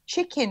use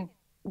chicken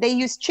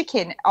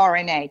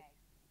RNA.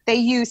 They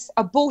use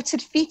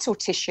aborted fetal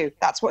tissue.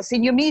 That's what's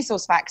in your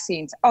measles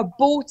vaccines.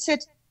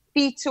 Aborted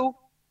fetal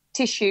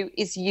tissue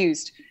is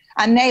used.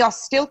 And they are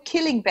still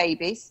killing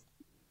babies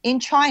in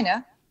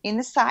China, in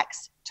the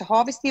sacks, to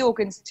harvest the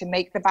organs to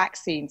make the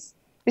vaccines.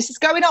 This is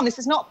going on. This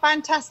is not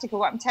fantastical,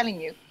 what I'm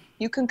telling you.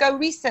 You can go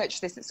research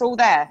this. It's all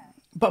there.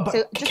 But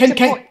so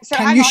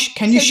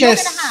can you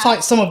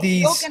cite some of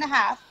these? You're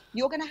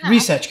going to have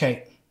research,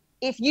 Kate.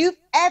 If you've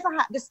ever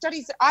had the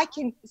studies, I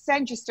can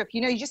send you stuff.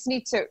 You just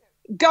need to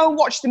go and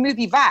watch the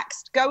movie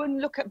Vaxxed. Go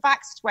and look at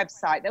Vaxxed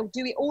website. They'll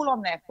do it all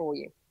on there for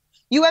you.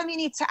 You only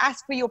need to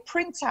ask for your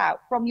printout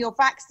from your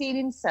vaccine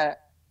insert.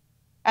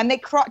 And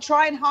they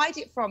try and hide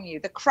it from you,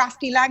 the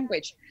crafty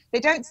language. They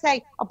don't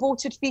say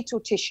aborted fetal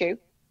tissue,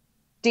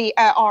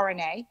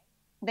 RNA.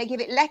 They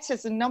give it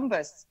letters and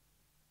numbers.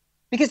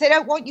 because they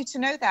don't want you to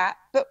know that.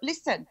 But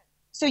listen,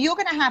 so you're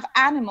going to have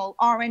animal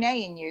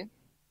RNA in you.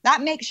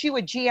 That makes you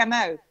a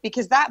GMO,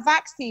 because that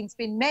vaccine's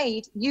been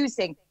made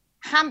using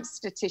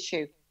hamster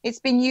tissue. It's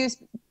been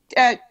used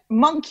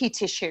monkey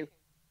tissue.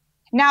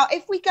 Now,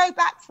 if we go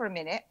back for a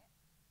minute,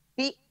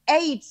 the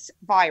AIDS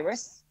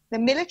virus, the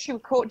military were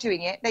caught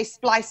doing it. They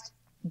spliced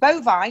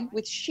bovine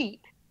with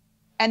sheep,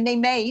 and they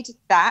made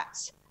that,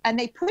 and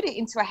they put it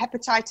into a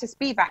hepatitis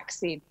B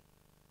vaccine.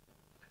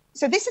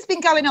 So this has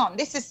been going on.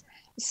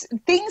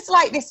 Things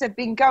like this have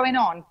been going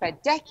on for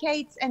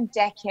decades and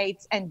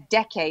decades and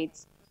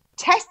decades.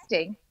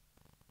 Testing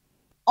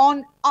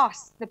on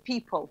us, the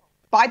people,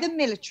 by the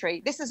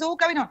military. This is all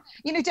going on.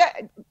 You know,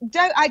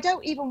 I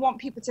don't even want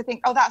people to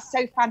think, oh, that's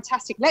so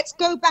fantastic. Let's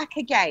go back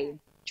again.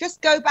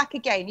 Just go back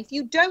again. If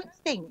you don't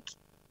think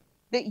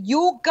that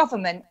your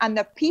government and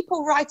the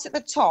people right at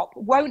the top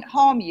won't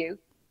harm you,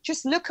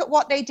 just look at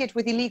what they did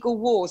with illegal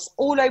wars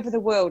all over the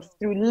world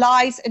through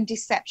lies and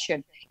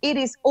deception. It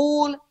is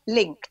all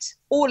linked.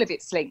 All of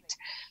it's linked.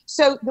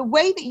 So the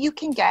way that you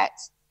can get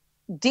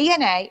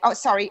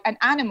an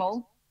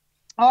animal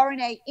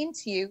RNA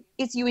into you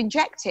is you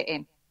inject it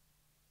in.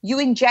 You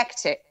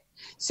inject it.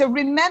 So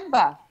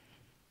remember,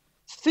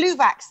 flu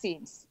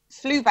vaccines.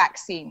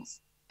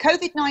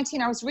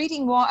 COVID-19, I was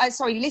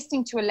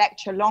listening to a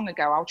lecture long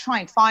ago. I'll try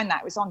and find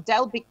that. It was on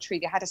Del Bigtree.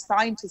 They had a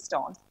scientist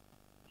on.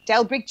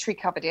 Del Bigtree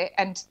covered it.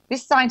 And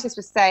this scientist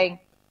was saying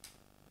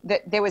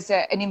that there was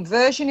an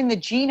inversion in the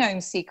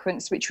genome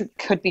sequence, which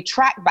could be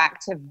tracked back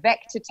to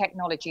vector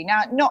technology.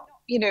 Now, not,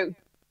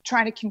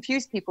 trying to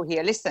confuse people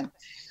here. Listen,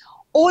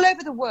 all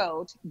over the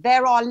world,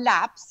 there are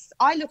labs.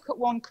 I look at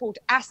one called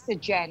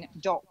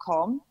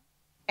accergen.com,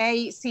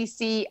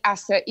 ACCERGEN.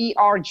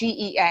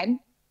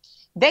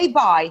 They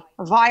buy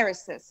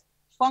viruses,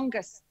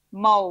 fungus,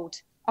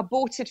 mold,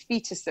 aborted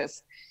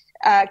fetuses,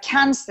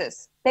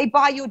 cancers. They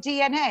buy your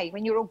DNA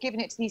when you're all giving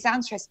it to these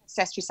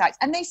ancestry sites,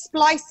 and they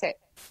splice it.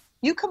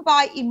 You can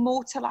buy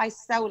immortalized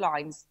cell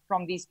lines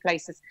from these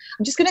places.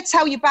 I'm just going to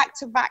tell you back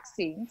to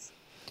vaccines.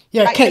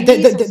 Yeah, like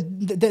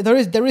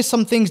there is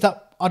some things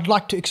that I'd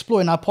like to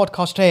explore in our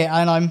podcast here,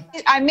 and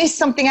I missed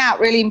something out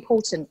really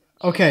important.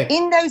 Okay.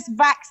 In those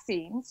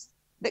vaccines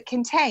that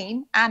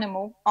contain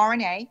animal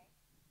RNA,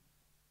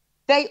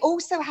 they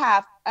also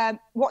have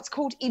what's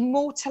called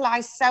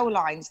immortalized cell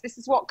lines. This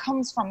is what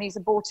comes from these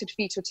aborted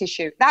fetal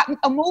tissue. That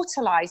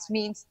immortalized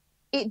means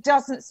it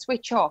doesn't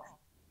switch off.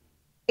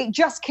 It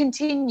just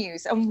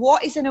continues. And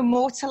what is an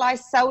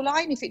immortalized cell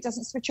line if it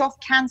doesn't switch off?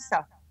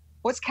 Cancer.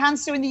 What's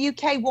cancer in the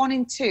UK? 1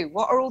 in 2.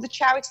 What are all the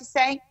charities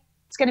saying?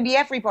 It's going to be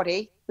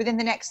everybody within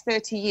the next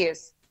 30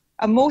 years.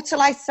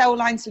 Immortalized cell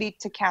lines lead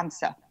to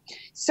cancer.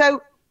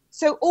 So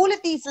all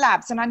of these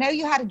labs, and I know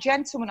you had a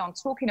gentleman on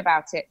talking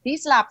about it,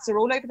 these labs are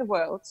all over the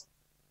world.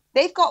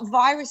 They've got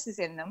viruses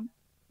in them.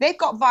 They've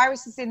got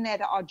viruses in there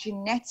that are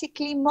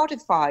genetically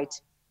modified.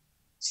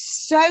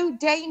 So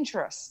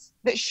dangerous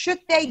that should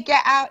they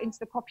get out into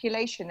the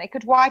population, they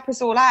could wipe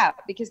us all out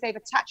because they've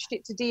attached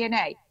it to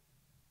DNA.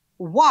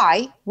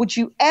 Why would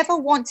you ever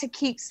want to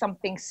keep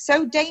something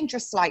so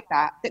dangerous like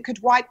that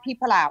could wipe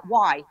people out?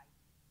 Why?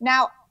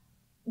 Now,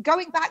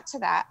 going back to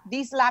that,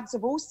 these labs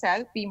have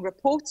also been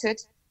reported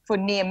for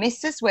near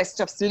misses where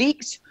stuff's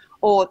leaked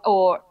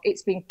or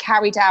it's been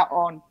carried out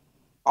on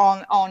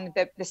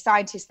the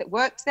scientists that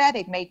worked there.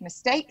 They've made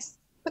mistakes.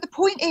 But the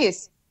point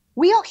is,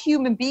 we are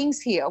human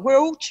beings here. We're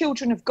all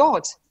children of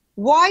God.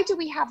 Why do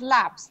we have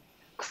labs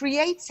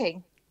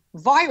creating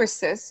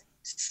viruses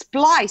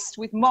spliced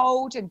with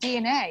mold and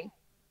DNA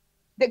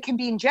that can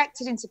be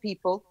injected into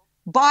people?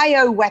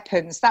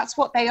 Bioweapons, that's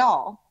what they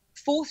are.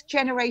 4th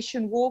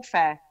generation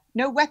warfare.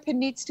 No weapon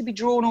needs to be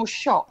drawn or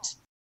shot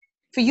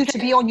for you to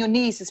be on your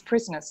knees as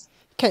prisoners.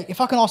 Okay,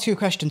 if I can ask you a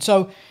question.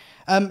 So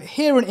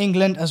here in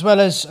England, as well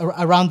as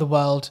around the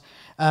world,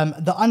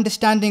 the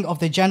understanding of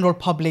the general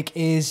public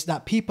is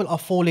that people are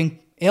falling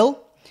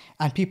ill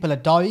and people are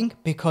dying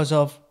because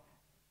of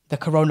the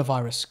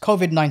coronavirus,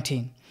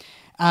 COVID-19.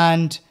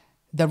 And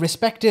the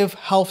respective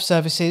health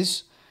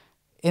services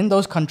in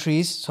those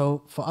countries,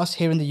 so for us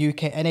here in the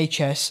UK,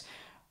 NHS,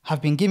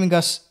 have been giving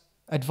us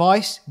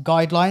advice,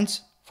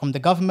 guidelines from the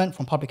government,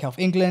 from Public Health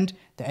England,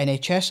 the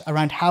NHS,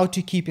 around how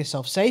to keep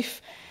yourself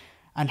safe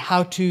and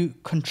how to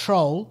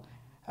control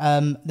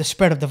the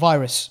spread of the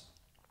virus.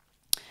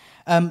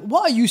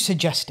 What are you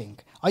suggesting?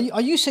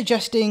 Are you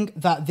suggesting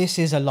that this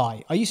is a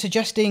lie? Are you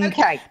suggesting...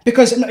 Okay.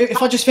 Because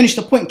if I just finish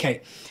the point,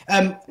 Kate,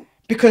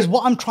 because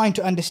what I'm trying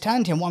to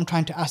understand here and what I'm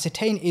trying to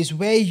ascertain is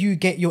where you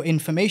get your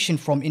information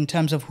from in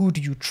terms of who do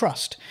you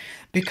trust.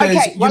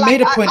 Because you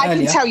made a point earlier. I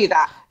can tell you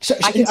that.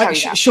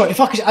 Sure,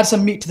 if I could add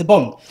some meat to the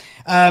bone.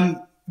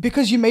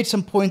 Because you made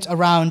some points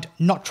around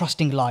not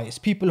trusting lies,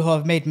 people who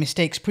have made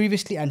mistakes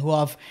previously and who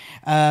have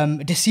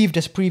deceived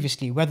us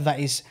previously, whether that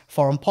is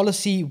foreign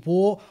policy,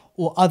 war,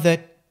 or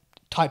other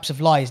types of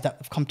lies that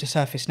have come to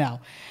surface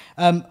now.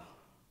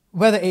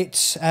 Whether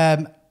it's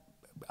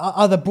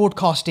other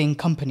broadcasting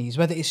companies,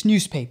 whether it's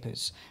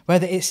newspapers,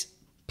 whether it's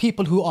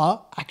people who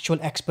are actual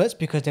experts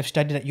because they've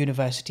studied at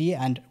university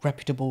and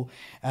reputable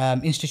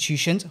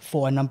institutions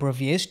for a number of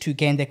years to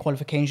gain their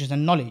qualifications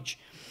and knowledge.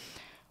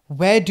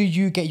 Where do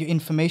you get your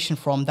information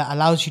from that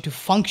allows you to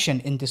function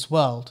in this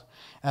world,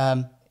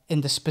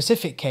 in the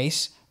specific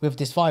case with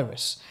this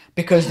virus?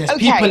 Because there's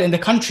people in the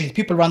country,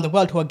 people around the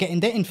world who are getting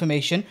their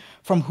information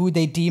from who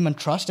they deem and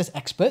trust as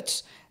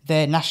experts,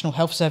 their national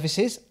health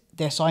services,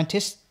 their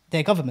scientists,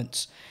 their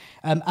governments.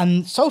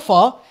 And so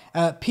far,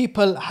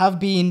 people have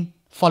been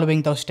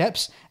following those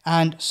steps.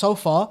 And so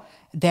far,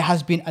 there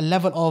has been a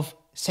level of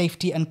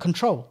safety and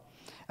control.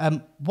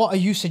 What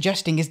are you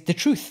suggesting is the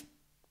truth?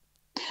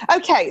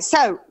 Okay,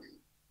 so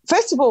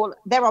first of all,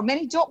 there are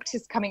many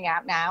doctors coming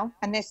out now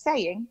and they're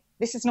saying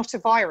this is not a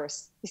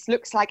virus. This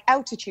looks like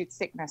altitude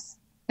sickness.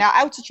 Now,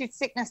 altitude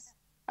sickness,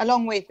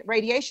 along with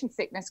radiation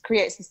sickness,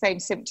 creates the same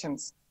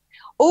symptoms.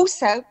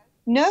 Also,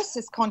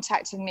 nurses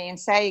contacted me and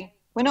saying,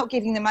 we're not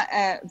giving them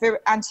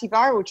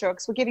antiviral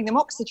drugs, we're giving them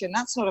oxygen.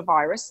 That's not a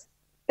virus.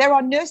 There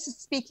are nurses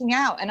speaking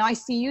out, an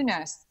ICU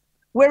nurse.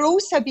 We're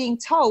also being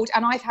told,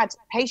 and I've had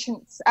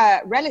patients'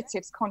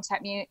 relatives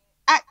contact me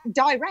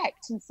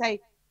direct and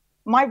say,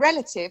 my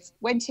relative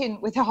went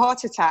in with a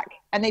heart attack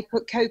and they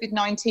put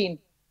COVID-19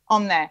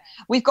 on there.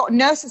 We've got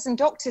nurses and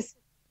doctors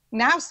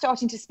now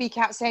starting to speak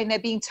out saying they're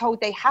being told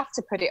they have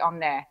to put it on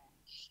there.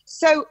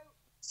 So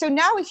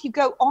now if you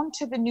go on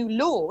to the new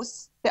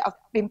laws that have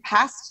been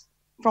passed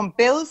from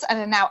bills and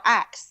are now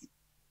acts,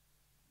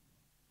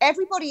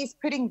 everybody is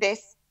putting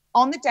this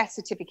on the death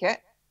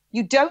certificate.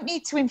 You don't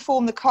need to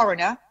inform the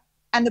coroner,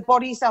 and the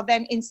bodies are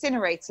then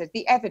incinerated,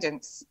 the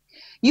evidence.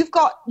 You've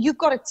got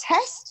a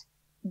test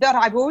that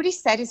I've already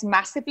said is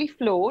massively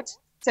flawed.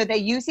 So they're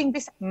using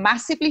this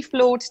massively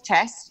flawed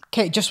test.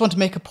 Kate, just want to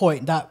make a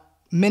point that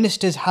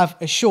ministers have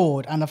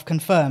assured and have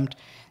confirmed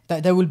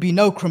that there will be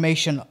no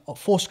cremation or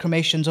forced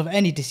cremations of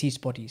any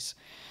deceased bodies.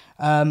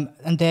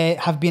 And there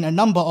have been a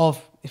number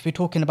of, if we're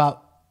talking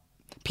about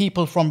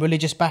people from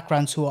religious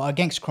backgrounds who are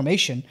against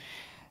cremation,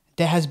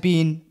 there has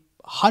been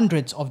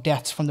hundreds of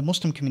deaths from the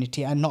Muslim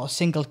community and not a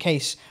single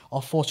case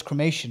of forced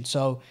cremation.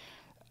 So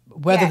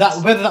whether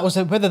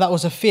that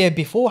was a fear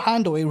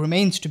beforehand or it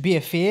remains to be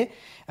a fear,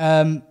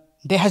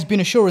 there has been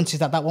assurances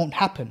that won't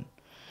happen.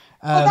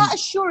 Well, that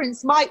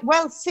assurance might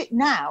well sit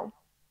now.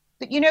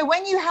 But, you know,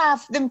 when you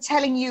have them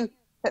telling you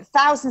that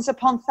thousands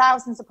upon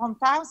thousands upon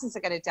thousands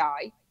are going to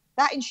die,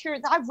 that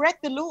insurance, I've read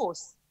the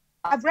laws.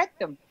 I've read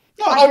them.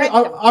 No,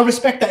 I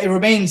respect that it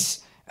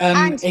remains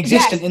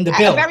existent in the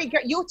bill. Very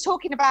good. You're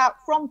talking about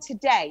from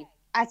today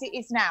as it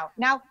is now.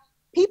 Now,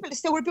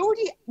 so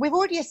we've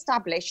already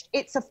established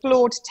it's a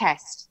flawed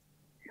test.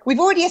 We've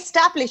already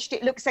established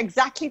it looks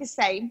exactly the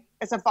same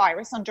as a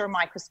virus under a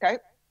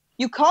microscope.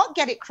 You can't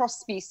get it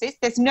cross-species.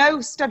 There's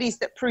no studies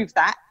that prove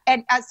that.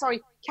 And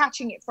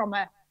catching it from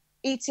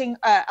eating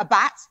a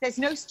bat. There's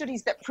no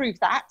studies that prove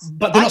that.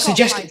 But they're not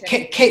suggesting,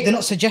 Kate, they're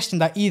not suggesting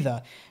that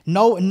either.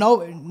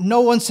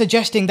 No one's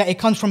suggesting that it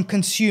comes from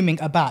consuming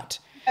a bat.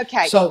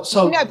 Okay. So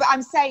no, but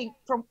I'm saying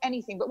from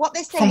anything. But what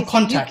they're saying is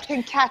contact. You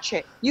can catch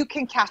it. You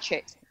can catch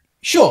it.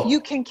 Sure.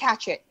 You can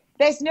catch it.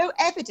 There's no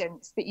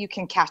evidence that you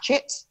can catch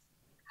it.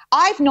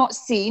 I've not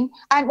seen,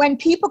 and when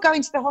people go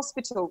into the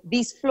hospital,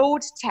 these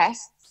flawed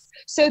tests,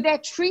 so they're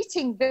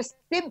treating the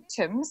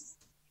symptoms,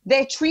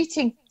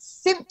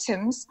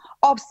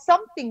 of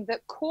something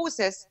that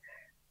causes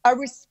a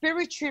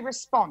respiratory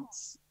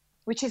response,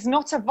 which is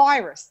not a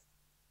virus.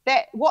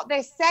 What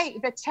they say,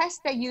 the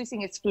test they're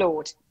using is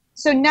flawed.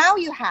 So now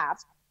you have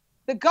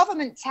the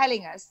government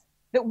telling us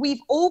that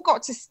we've all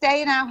got to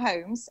stay in our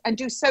homes and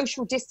do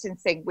social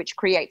distancing, which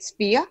creates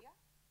fear,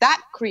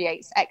 that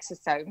creates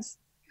exosomes,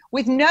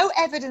 with no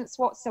evidence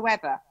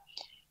whatsoever.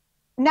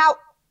 Now,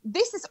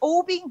 this is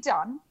all being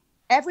done.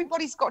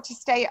 Everybody's got to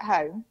stay at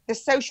home, the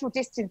social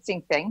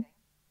distancing thing.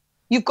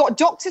 You've got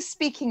doctors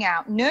speaking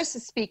out,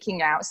 nurses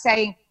speaking out,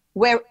 saying,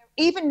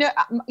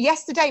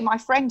 yesterday, my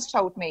friend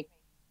told me,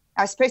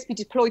 I was supposed to be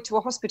deployed to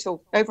a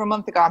hospital over a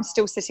month ago. I'm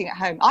still sitting at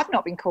home. I've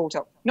not been called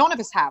up. None of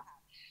us have.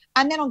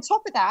 And then on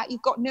top of that,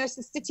 you've got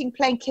nurses sitting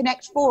playing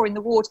Connect 4 in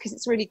the ward because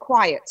it's really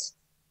quiet.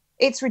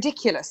 It's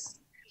ridiculous.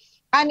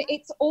 And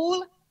it's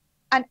all,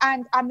 and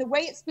the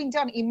way it's been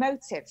done,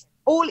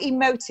 all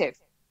emotive.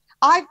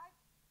 I've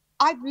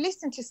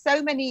listened to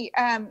so many,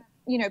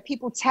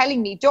 people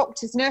telling me,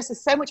 doctors, nurses,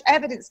 so much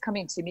evidence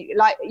coming to me,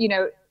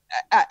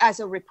 as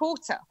a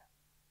reporter,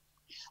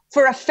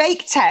 for a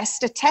fake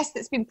test, a test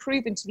that's been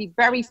proven to be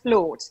very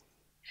flawed.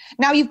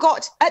 Now you've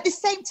got, at the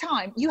same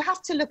time, you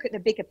have to look at the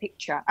bigger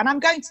picture, and I'm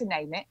going to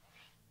name it.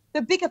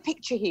 The bigger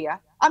picture here,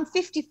 I'm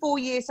 54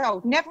 years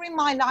old. Never in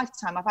my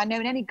lifetime have I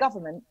known any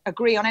government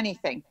agree on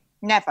anything.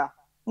 Never.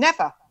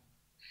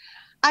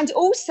 And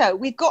also,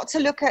 we've got to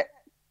look at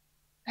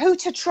who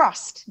to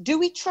trust. Do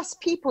we trust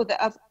people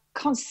that have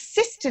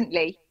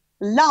consistently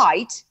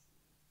lied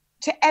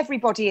to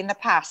everybody in the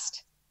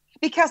past?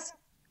 Because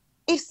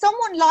if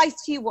someone lies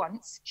to you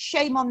once,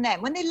 shame on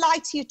them. When they lie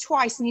to you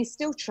twice and you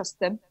still trust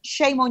them,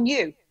 shame on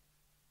you.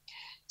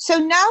 So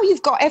now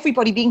you've got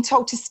everybody being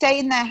told to stay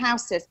in their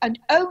houses, and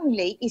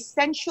only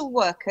essential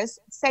workers,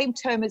 same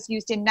term as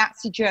used in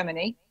Nazi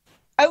Germany,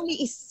 only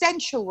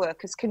essential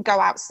workers can go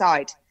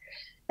outside.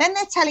 Then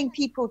they're telling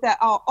people that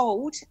are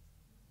old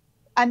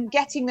and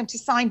getting them to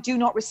sign do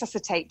not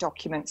resuscitate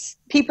documents.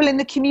 People in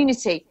the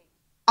community,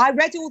 I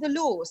read all the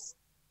laws.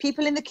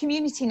 People in the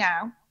community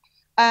now,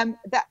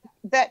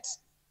 that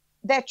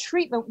their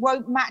treatment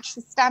won't match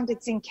the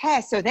standards in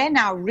care. So they're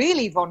now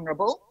really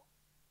vulnerable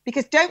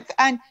because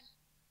and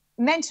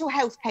mental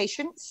health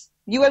patients,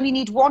 you only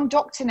need one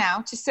doctor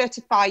now to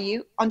certify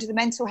you under the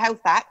Mental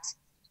Health Act.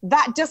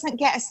 That doesn't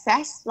get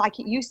assessed like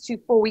it used to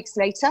 4 weeks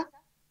later.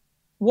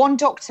 One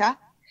doctor.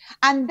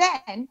 And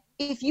then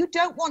if you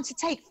don't want to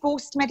take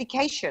forced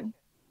medication,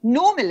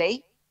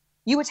 normally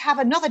you would have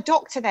another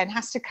doctor then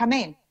has to come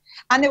in.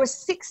 And there were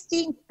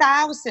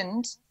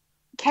 16,000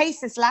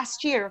 cases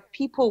last year of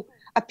people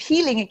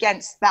appealing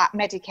against that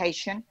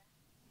medication.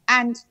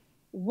 And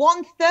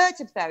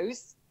 1/3 of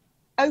those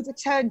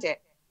overturned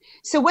it.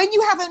 So when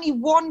you have only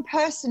one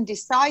person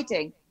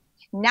deciding,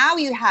 now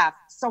you have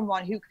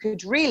someone who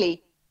could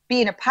really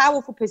be in a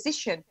powerful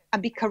position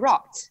and be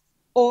corrupt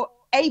or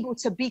able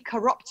to be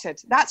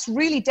corrupted. That's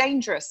really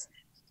dangerous.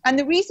 And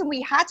the reason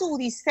we had all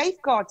these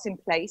safeguards in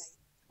place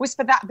was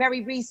for that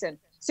very reason.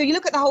 So you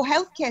look at the whole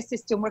healthcare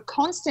system, we're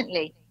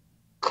constantly,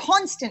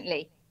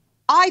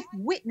 I've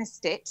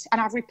witnessed it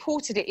and I've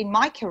reported it in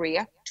my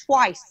career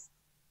twice.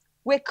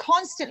 We're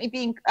constantly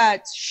being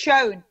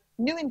shown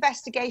new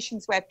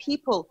investigations where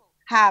people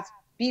have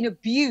been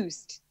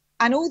abused,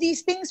 and all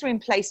these things are in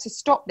place to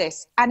stop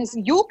this. And as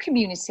your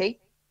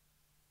community,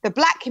 the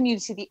Black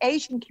community, the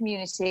Asian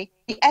community,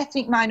 the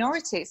ethnic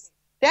minorities,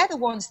 they're the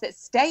ones that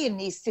stay in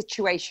these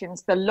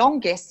situations the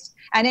longest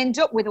and end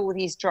up with all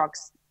these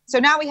drugs. So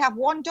now we have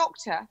one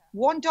doctor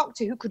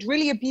who could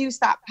really abuse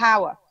that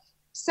power.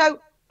 So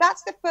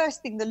that's the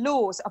first thing. The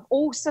laws have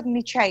all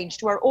suddenly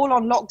changed. We're all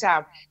on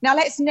lockdown. Now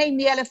let's name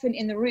the elephant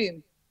in the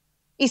room.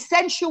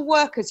 Essential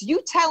workers.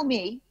 You tell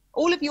me,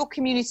 all of your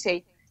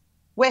community,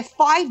 where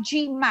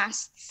 5G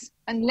masts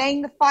and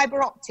laying the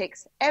fiber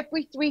optics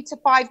every 3 to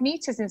 5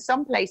 meters in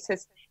some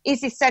places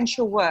is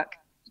essential work.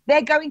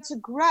 They're going to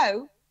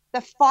grow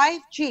the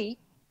 5G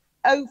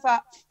over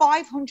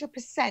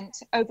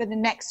 500% over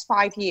the next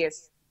 5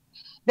 years.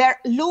 They're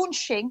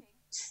launching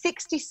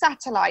 60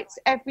 satellites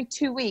every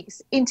 2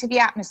 weeks into the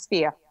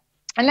atmosphere.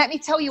 And let me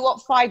tell you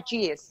what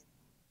 5G is.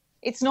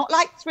 It's not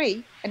like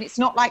 3 and it's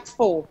not like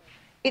 4.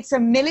 It's a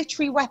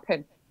military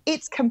weapon.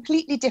 It's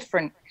completely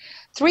different.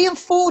 3 and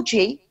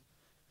 4G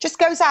just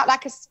goes out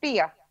like a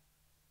spear.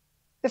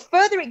 The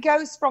further it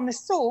goes from the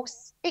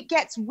source, it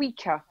gets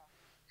weaker.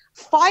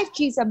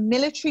 5G is a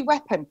military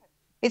weapon.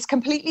 It's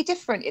completely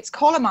different. It's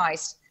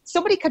colonized.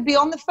 Somebody could be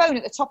on the phone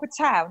at the top of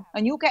town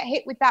and you'll get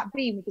hit with that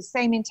beam with the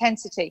same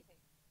intensity.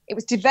 It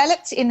was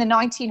developed in the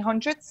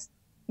 1900s,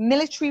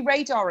 military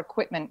radar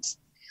equipment.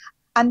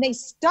 And they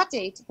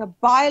studied the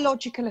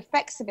biological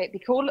effects of it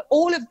because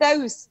all of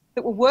those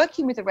that were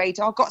working with the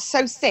radar got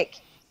so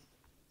sick.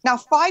 Now,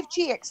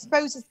 5G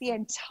exposes the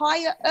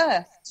entire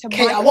Earth to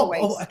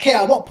microwaves.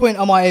 At what point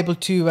am I able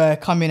to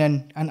come in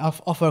and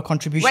offer a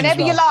contribution?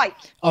 Whenever you like.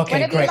 Okay,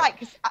 Whenever great. you like.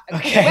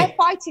 Because we're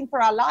fighting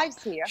for our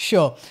lives here.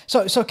 Sure.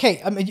 So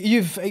Kate,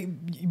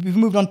 we've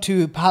moved on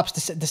to perhaps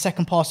the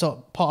second part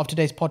of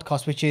today's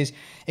podcast, which is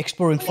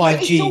exploring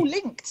 5G. It's all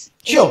linked.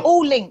 Sure. It's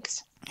all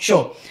linked.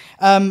 Sure.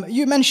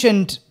 You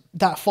mentioned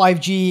that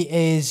 5G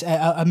is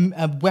a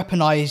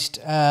weaponized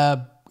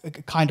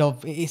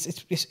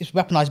it's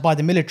weaponized by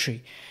the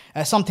military,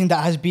 something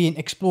that has been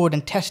explored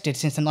and tested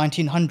since the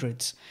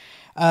 1900s.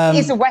 It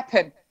is a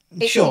weapon.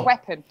 It's sure. a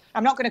weapon.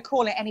 I'm not going to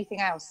call it anything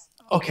else.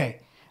 Okay.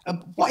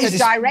 It's a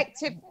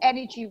directed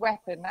energy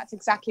weapon. That's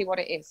exactly what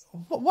it is.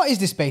 What is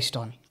this based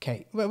on,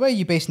 Kate? Where are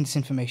you basing this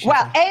information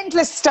Well, from?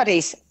 endless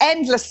studies.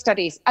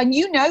 And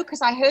you know,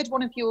 because I heard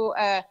one of your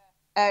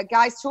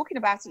guys talking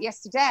about it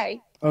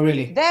yesterday. Oh,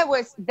 really? There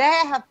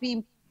have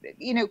been,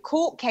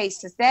 court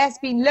cases. There's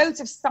been loads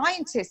of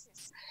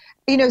scientists,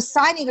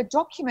 signing a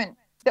document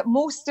that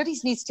more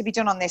studies needs to be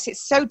done on this.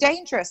 It's so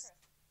dangerous.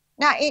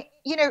 Now,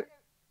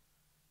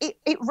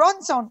 it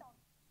runs on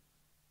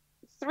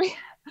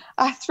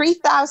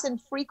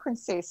 3,000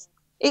 frequencies.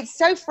 It's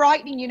so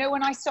frightening.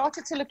 When I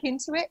started to look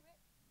into it,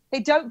 they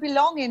don't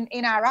belong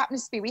in our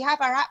atmosphere. We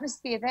have our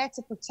atmosphere there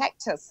to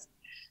protect us.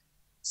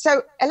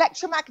 So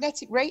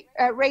electromagnetic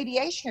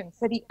radiation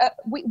for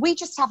we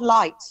just have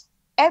light.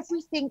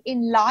 Everything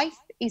in life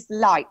is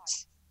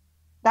light.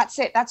 That's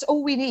it. That's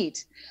all we need.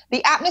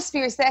 The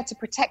atmosphere is there to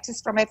protect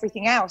us from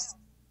everything else.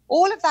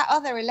 All of that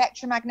other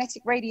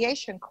electromagnetic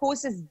radiation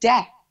causes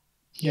death.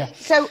 Yeah.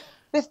 So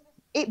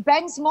it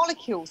bends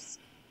molecules.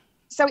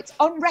 So it's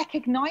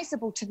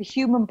unrecognizable to the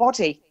human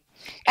body.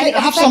 And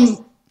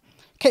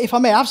Kate, if I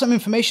may, I have some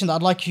information that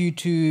I'd like you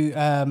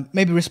to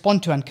maybe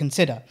respond to and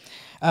consider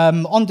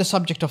on the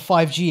subject of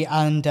 5G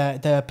and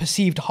the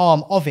perceived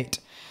harm of it.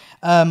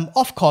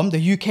 Ofcom,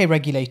 the UK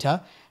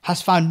regulator,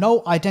 has found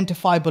no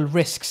identifiable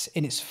risks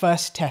in its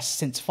first test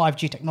since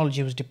 5G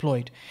technology was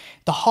deployed.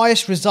 The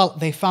highest result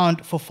they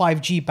found for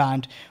 5G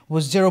band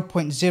was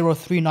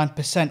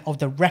 0.039% of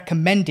the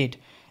recommended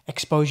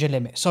exposure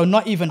limit. So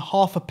not even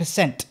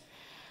 0.5%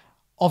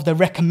 of the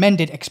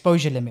recommended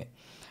exposure limit.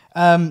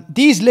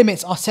 These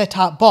limits are set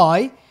out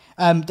by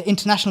the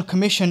International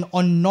Commission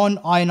on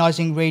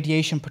Non-Ionizing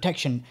Radiation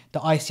Protection, the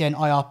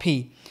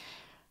ICNIRP.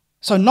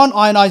 So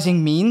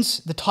non-ionizing means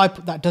the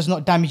type that does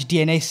not damage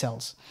DNA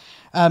cells.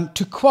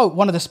 To quote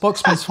one of the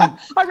spokesmen from...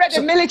 I read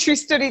a military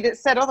study that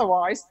said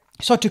otherwise.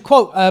 So to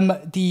quote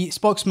the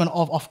spokesman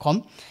of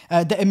Ofcom,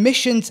 the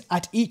emissions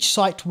at each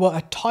site were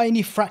a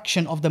tiny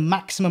fraction of the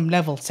maximum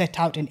level set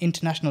out in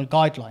international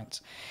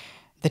guidelines.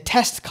 The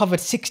test covered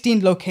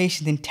 16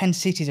 locations in 10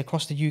 cities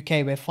across the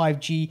UK where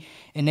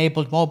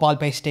 5G-enabled mobile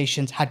base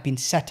stations had been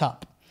set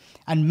up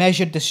and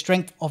measured the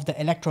strength of the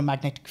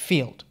electromagnetic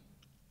field.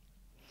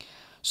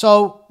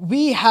 So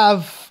we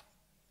have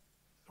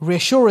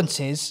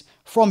reassurances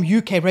from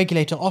UK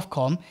regulator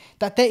Ofcom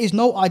that there is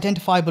no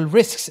identifiable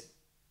risks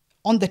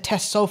on the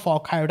tests so far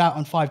carried out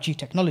on 5G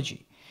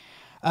technology.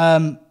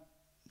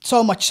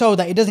 So much so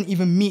that it doesn't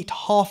even meet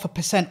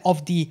 0.5%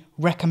 of the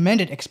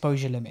recommended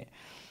exposure limit.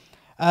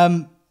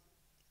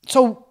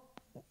 So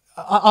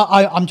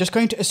I'm just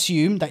going to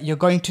assume that you're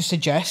going to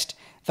suggest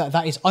that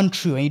that is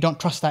untrue and you don't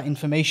trust that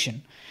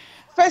information.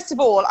 First of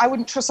all, I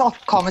wouldn't trust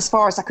Ofcom as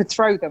far as I could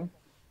throw them.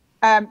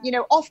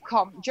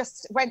 Ofcom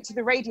just went to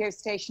the radio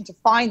station to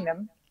find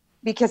them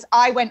because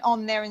I went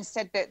on there and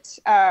said that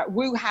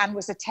Wuhan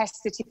was a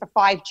test city for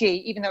 5G,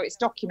 even though it's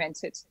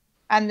documented,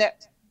 and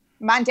that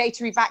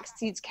mandatory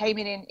vaccines came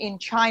in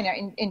China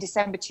in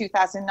December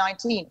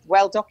 2019,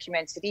 well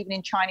documented, even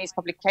in Chinese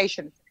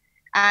publications.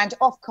 And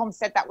Ofcom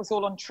said that was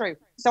all untrue.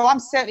 So I'm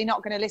certainly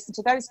not going to listen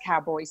to those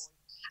cowboys.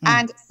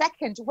 And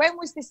second, when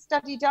was this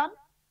study done?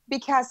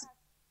 Because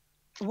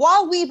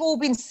while we've all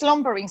been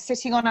slumbering,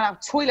 sitting on our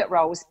toilet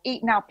rolls,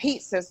 eating our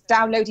pizzas,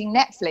 downloading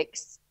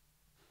Netflix,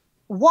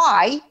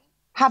 why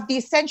have the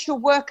essential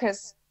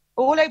workers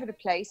all over the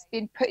place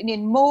been putting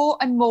in more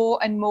and more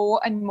and more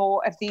and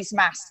more of these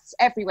masks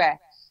everywhere?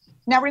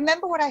 Now,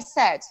 remember what I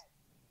said.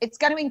 It's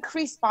going to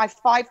increase by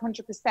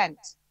 500%.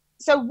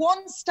 So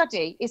one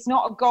study is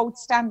not a gold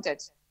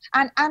standard.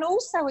 And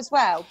also as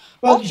well...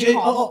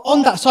 Well,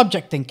 on that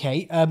subject then,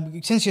 Kate,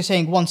 since you're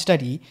saying one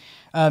study,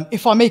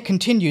 if I may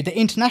continue, the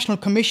International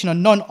Commission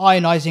on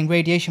Non-Ionizing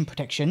Radiation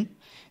Protection,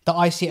 the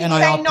ICNIRP... You're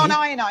saying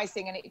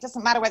non-ionizing, and it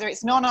doesn't matter whether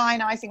it's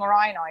non-ionizing or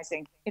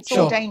ionizing. It's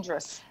all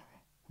dangerous.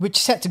 Which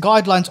sets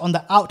guidelines on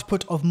the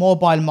output of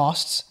mobile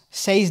masts,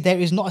 says there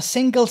is not a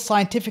single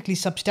scientifically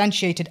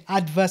substantiated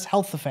adverse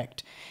health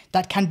effect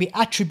that can be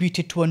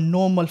attributed to a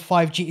normal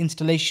 5G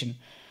installation.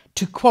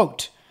 To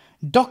quote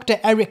Dr.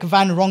 Eric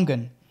Van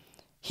Rongen,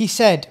 he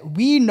said,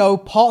 "We know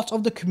parts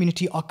of the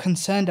community are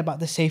concerned about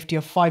the safety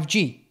of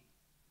 5G."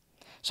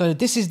 So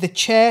this is the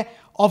chair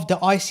of the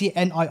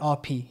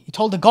ICNIRP. He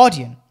told The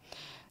Guardian,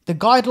 "The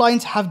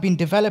guidelines have been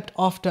developed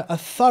after a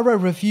thorough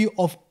review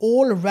of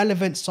all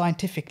relevant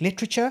scientific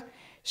literature,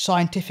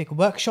 scientific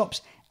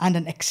workshops, and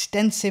an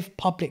extensive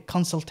public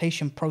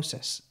consultation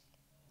process."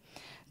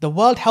 The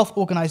World Health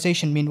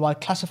Organization, meanwhile,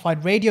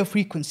 classified radio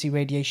frequency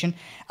radiation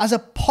as a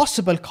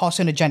possible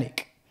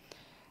carcinogenic.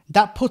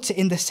 That puts it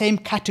in the same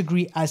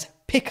category as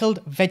pickled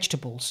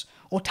vegetables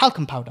or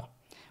talcum powder,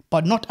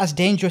 but not as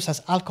dangerous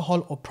as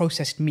alcohol or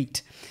processed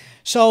meat.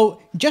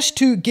 So just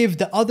to give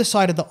the other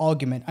side of the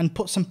argument and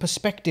put some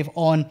perspective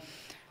on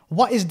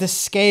what is the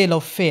scale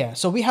of fear.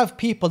 So we have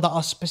people that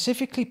are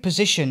specifically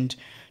positioned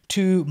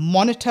to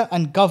monitor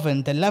and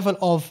govern the level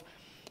of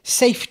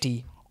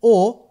safety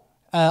or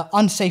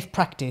unsafe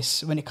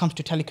practice when it comes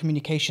to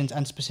telecommunications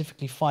and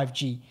specifically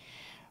 5G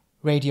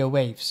radio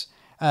waves.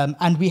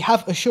 And we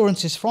have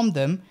assurances from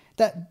them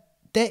that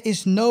there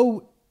is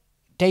no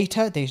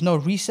data, there is no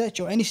research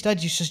or any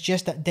studies to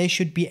suggest that there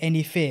should be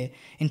any fear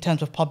in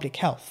terms of public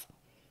health.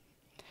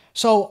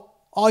 So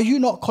are you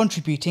not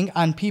contributing,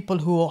 and people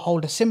who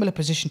hold a similar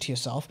position to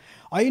yourself,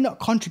 are you not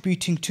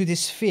contributing to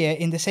this fear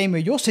in the same way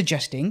you're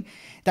suggesting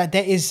that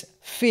there is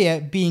fear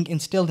being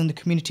instilled in the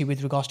community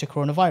with regards to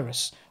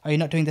coronavirus? Are you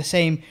not doing the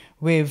same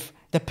with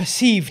the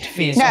perceived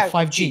fears of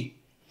 5G?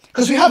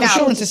 Because we have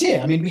assurances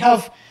here. I mean, we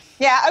have...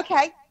 Yeah,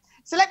 okay.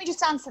 So let me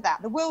just answer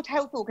that. The World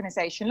Health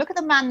Organization, look at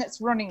the man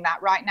that's running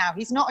that right now.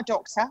 He's not a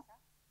doctor.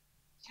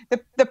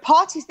 The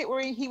parties that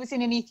he was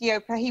in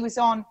Ethiopia, he was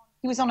on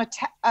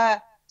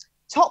a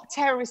top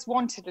terrorist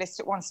wanted list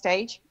at one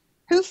stage.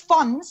 Who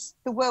funds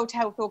the World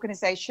Health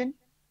Organization?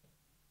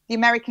 The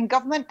American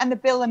government and the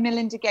Bill and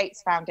Melinda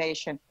Gates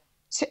Foundation.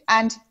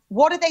 And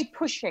what are they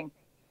pushing?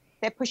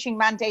 They're pushing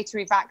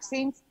mandatory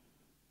vaccines.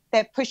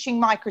 They're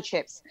pushing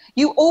microchips.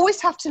 You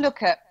always have to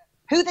look at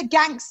who the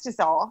gangsters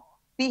are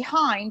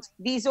behind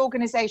these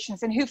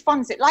organizations and who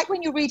funds it. Like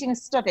when you're reading a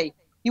study,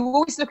 you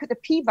always look at the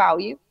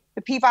p-value.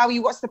 The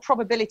p-value, what's the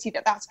probability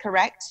that that's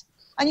correct?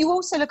 And you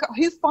also look at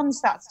who funds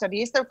that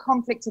study. Is there a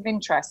conflict of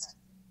interest?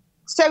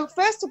 So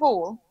first of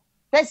all,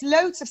 There's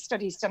loads of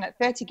studies done at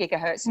 30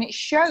 gigahertz, and it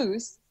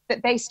shows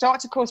that they start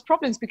to cause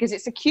problems because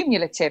it's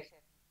accumulative.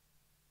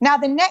 Now,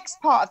 the next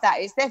part of that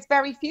is there's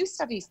very few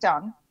studies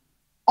done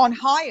on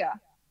higher,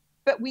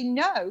 but we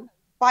know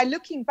by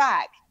looking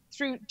back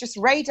through just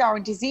radar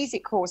and disease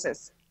it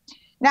causes.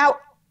 Now,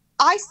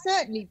 I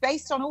certainly,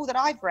 based on all that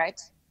I've read,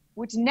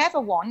 would never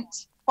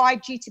want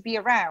 5G to be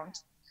around.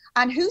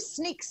 And who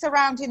sneaks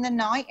around in the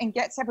night and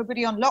gets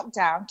everybody on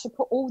lockdown to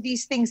put all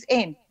these things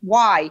in?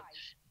 Why?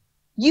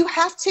 You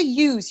have to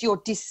use your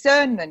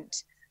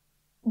discernment.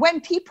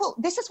 When people,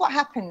 this is what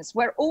happens.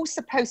 We're all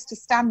supposed to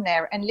stand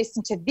there and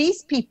listen to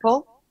these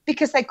people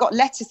because they've got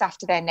letters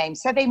after their name,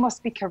 so they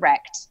must be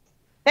correct.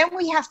 Then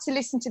we have to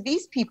listen to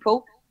these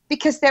people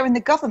because they're in the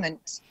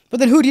government. But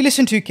then who do you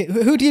listen to?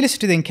 Who do you listen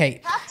to then,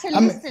 Kate? You have to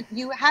listen.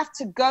 You have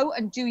to go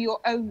and do your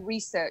own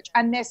research.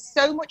 And there's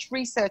so much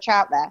research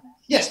out there.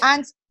 Yes.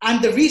 And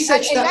the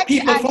research that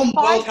people from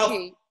World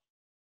Health...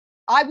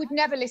 I would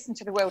never listen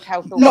to the World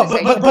Health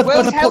Organization. The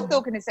World Health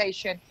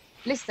Organization,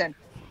 listen,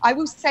 I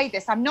will say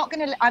this. I'm not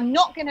going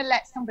to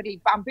let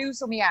somebody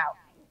bamboozle me out.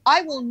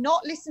 I will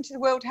not listen to the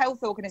World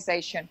Health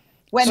Organization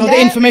when so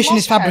the information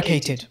is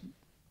fabricated.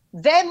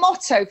 Their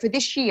motto for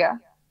this year,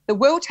 the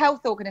World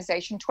Health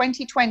Organization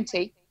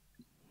 2020,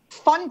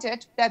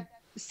 funded, their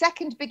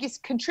second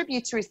biggest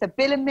contributor is the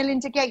Bill and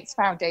Melinda Gates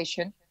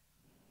Foundation,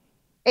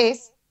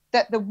 is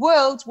that the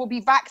world will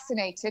be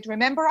vaccinated.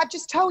 Remember, I've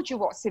just told you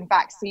what's in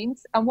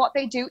vaccines and what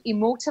they do: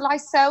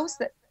 immortalize cells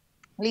that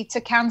lead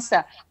to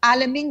cancer,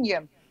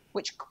 aluminium,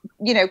 which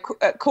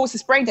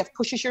causes brain death,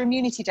 pushes your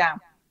immunity down.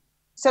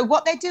 So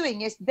what they're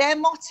doing is their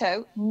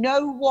motto: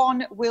 no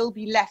one will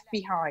be left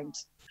behind.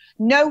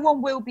 No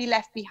one will be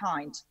left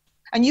behind.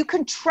 And you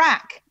can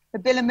track the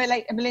Bill and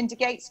Melinda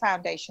Gates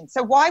Foundation.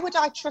 So why would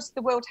I trust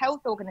the World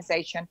Health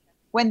Organization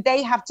when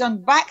they have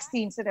done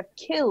vaccines that have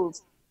killed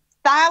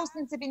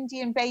thousands of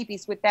Indian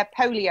babies with their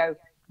polio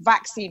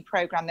vaccine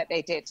program that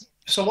they did?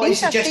 So what are you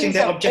suggesting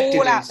their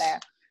objective is?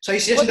 So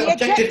you're suggesting the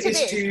objective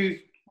is to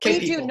kill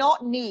people? We do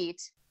not need,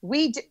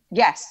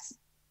 yes,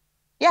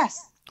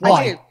 Why?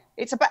 I do.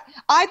 It's about,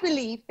 I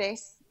believe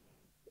this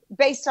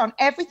based on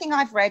everything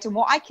I've read and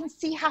what I can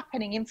see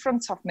happening in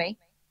front of me,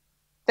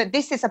 that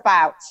this is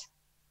about,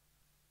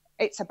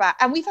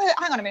 and we've heard,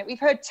 hang on a minute, we've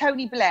heard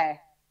Tony Blair.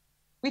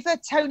 We've heard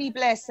Tony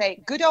Blair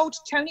say, good old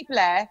Tony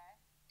Blair,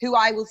 who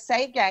I will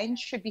say again,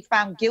 should be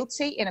found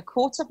guilty in a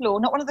court of law,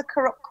 not one of the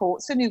corrupt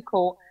courts, a new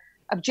court,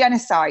 of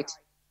genocide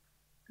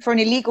for an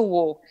illegal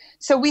war.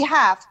 So we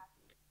have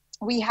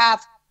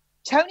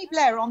Tony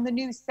Blair on the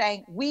news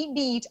saying, we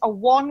need a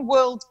one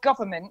world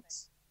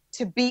government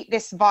to beat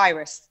this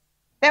virus.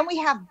 Then we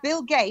have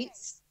Bill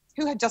Gates,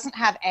 who doesn't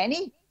have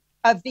any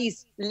of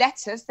these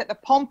letters that the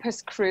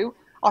pompous crew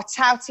are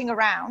touting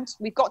around.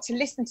 We've got to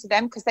listen to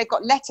them because they've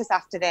got letters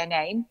after their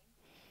name,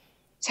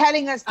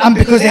 telling us... And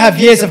because they have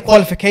years of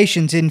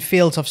qualifications in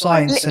fields of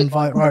science and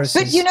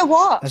viruses. But you know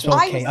what? As well,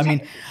 Kate. I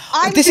mean,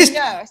 this is...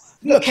 Nurse.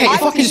 Look, Kate,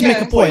 if I can just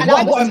make a point. And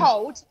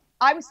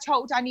I was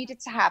told I needed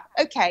to have...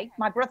 Okay,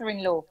 my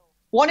brother-in-law,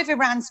 one of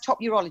Iran's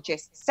top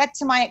urologists, said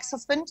to my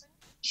ex-husband,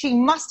 she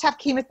must have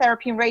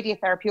chemotherapy and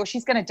radiotherapy or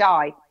she's going to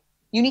die.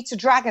 You need to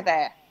drag her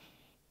there.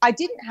 I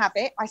didn't have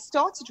it. I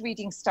started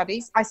reading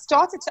studies. I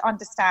started to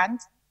understand,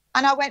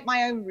 and I went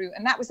my own route.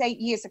 And that was 8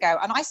 years ago.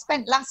 And I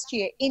spent last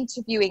year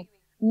interviewing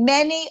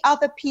many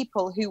other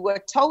people who were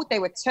told they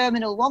were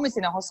terminal. One was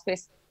in a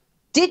hospice,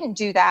 didn't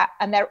do that,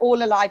 and they're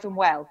all alive and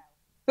well.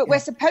 But we're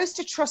supposed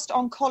to trust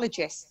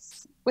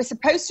oncologists. We're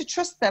supposed to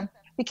trust them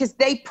because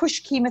they push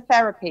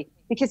chemotherapy,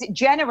 because it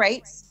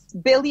generates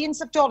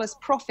billions of dollars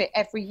profit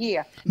every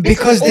year.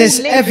 Because there's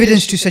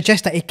evidence to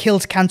suggest that it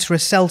kills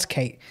cancerous cells,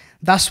 Kate.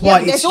 That's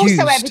why it's used. There's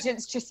also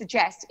evidence to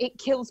suggest it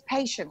kills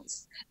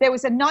patients. There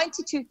was a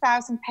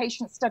 92,000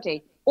 patient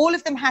study. All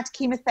of them had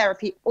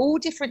chemotherapy, all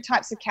different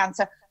types of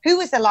cancer. Who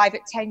was alive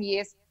at 10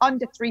 years?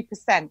 Under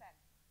 3%.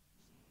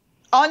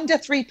 Under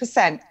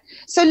 3%.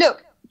 So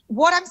look,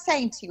 what I'm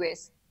saying to you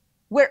is,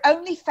 we're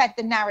only fed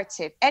the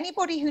narrative.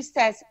 Anybody who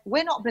says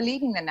we're not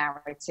believing the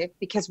narrative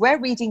because we're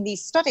reading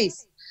these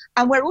studies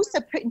and we're also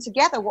putting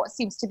together what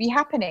seems to be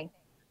happening.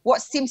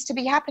 What seems to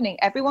be happening?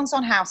 Everyone's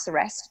on house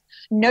arrest.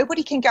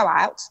 Nobody can go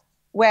out.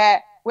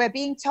 We're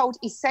being told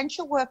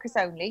essential workers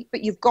only,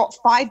 but you've got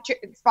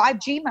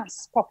 5G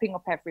masks popping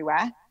up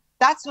everywhere.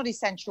 That's not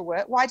essential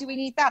work. Why do we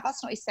need that?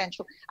 That's not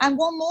essential. And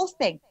one more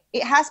thing,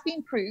 it has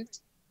been proved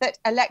that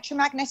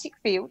electromagnetic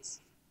fields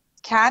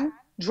can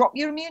drop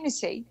your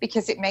immunity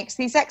because it makes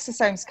these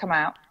exosomes come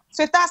out.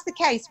 So if that's the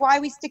case, why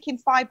are we sticking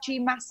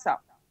 5G masks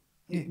up?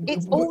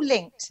 It's all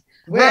linked.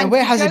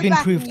 Where has it been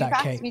proved that,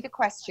 Kate? You've asked me the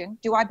question,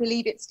 do I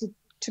believe it's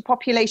to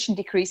population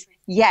decrease?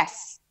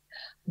 Yes.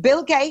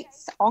 Bill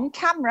Gates on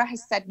camera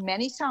has said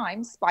many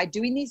times, by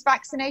doing these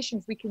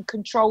vaccinations, we can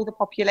control the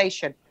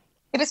population.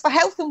 If it's for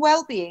health and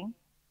well-being,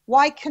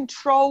 why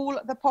control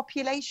the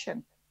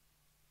population?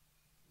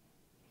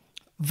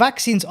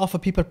 Vaccines offer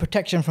people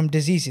protection from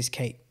diseases,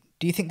 Kate.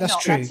 Do you think that's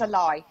true? That's a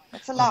lie.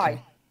 That's a lie.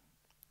 Okay.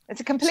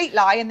 It's a complete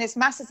lie, and there's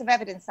masses of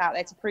evidence out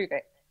there to prove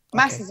it.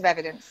 Masses of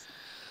evidence.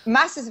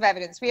 masses of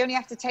evidence. We only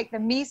have to take the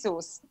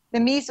measles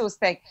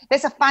thing.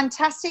 There's a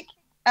fantastic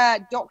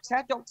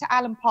doctor, Dr.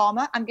 Alan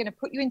Palmer. I'm going to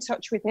put you in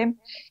touch with him.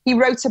 He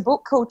wrote a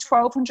book called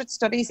 1200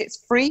 Studies.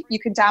 It's free. You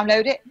can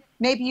download it.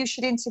 Maybe you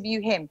should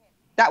interview him.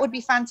 That would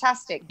be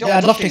fantastic. Yeah,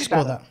 I'd love to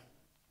explore that.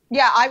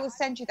 Yeah, I will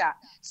send you that.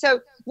 So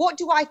what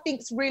do I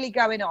think's really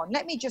going on?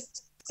 Let me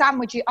just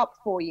sandwich it up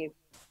for you.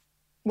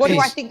 What do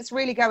I think is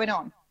really going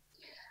on?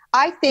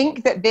 I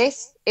think that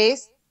this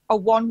is a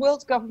one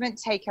world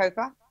government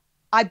takeover.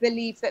 I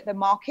believe that the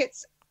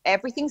markets,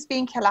 everything's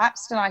being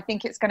collapsed, and I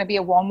think it's going to be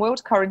a one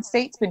world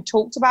currency. It's been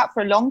talked about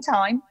for a long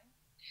time.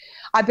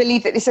 I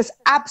believe that this is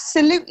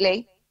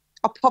absolutely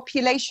a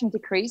population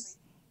decrease.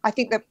 I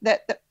think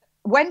that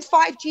when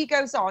 5G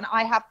goes on,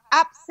 I have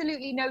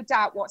absolutely no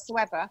doubt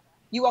whatsoever,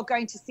 you are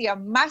going to see a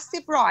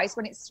massive rise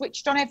when it's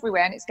switched on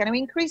everywhere, and it's going to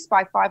increase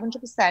by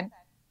 500%.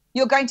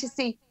 You're going to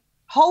see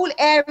whole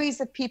areas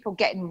of people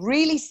getting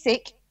really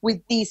sick with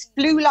these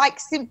flu-like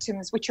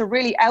symptoms, which are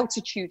really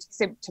altitude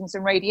symptoms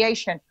and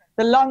radiation,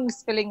 the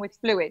lungs filling with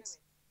fluids.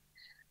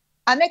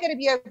 And they're going to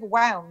be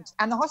overwhelmed,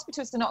 and the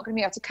hospitals are not going to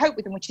be able to cope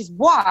with them, which is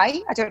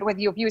why, I don't know whether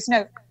your viewers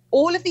know,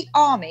 all of the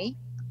army,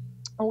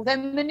 all their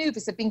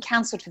maneuvers have been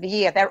cancelled for the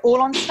year. They're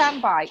all on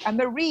standby. A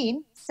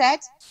Marine said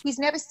he's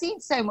never seen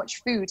so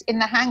much food in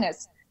the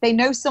hangars. They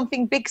know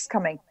something big's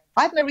coming.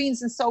 I have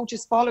Marines and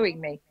soldiers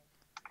following me,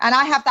 and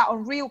I have that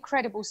on real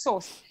credible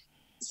source.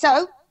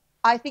 So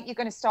I think you're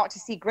going to start to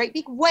see great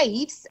big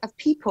waves of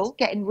people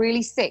getting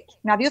really sick.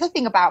 Now, the other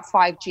thing about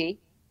 5G,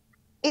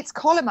 it's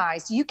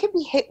colonized. You can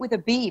be hit with a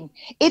beam.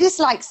 It is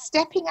like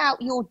stepping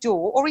out your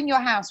door or in your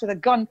house with a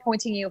gun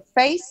pointing in your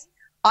face,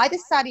 either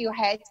side of your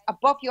head,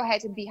 above your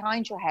head and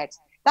behind your head.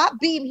 That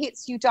beam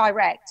hits you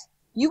direct.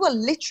 You are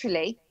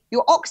literally,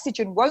 your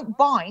oxygen won't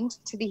bind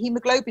to the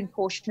hemoglobin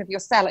portion of your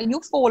cell and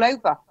you'll fall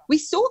over. We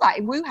saw that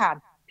in Wuhan.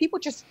 People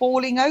just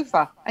falling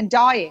over and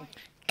dying.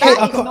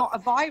 That is not a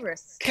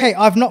virus. Kate,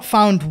 I've not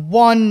found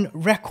one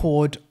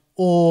record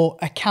or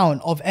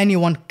account of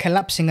anyone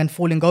collapsing and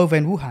falling over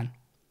in Wuhan.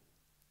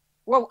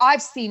 Well,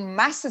 I've seen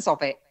masses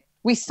of it.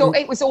 We saw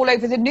it was all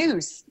over the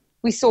news.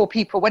 We saw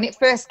people when it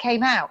first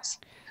came out.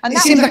 And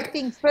that was the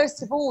thing,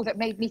 first of all, that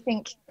made me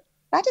think,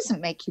 that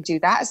doesn't make you do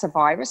that as a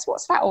virus.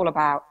 What's that all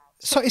about?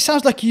 So it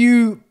sounds like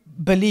you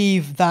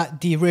believe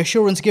that the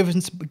reassurance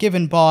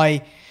given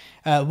by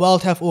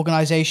World Health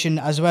Organization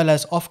as well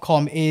as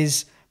Ofcom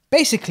is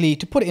basically,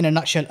 to put it in a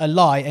nutshell, a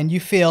lie. And you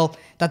feel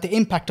that the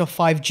impact of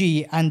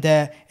 5G and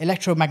the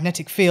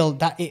electromagnetic field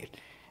that it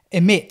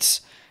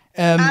emits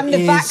and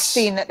the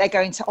vaccine that they're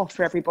going to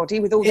offer everybody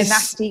with all the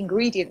nasty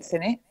ingredients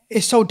in it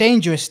is so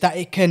dangerous that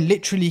it can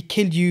literally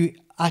kill you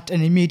at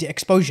an immediate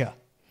exposure.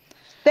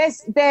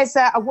 There's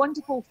a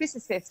wonderful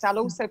physicist. I'll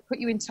also put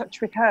you in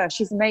touch with her.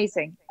 She's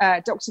amazing.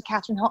 Dr.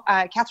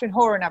 Catherine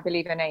Horan, I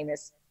believe her name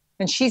is.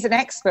 And she's an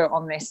expert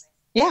on this.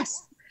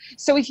 Yes.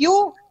 So if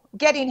you're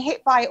getting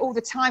hit by it all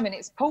the time and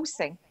it's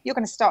pulsing, you're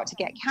going to start to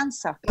get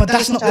cancer. But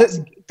that's not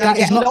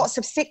lots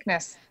of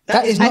sickness.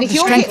 That is not the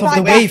strength of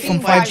the wave from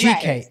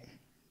 5G, Kate.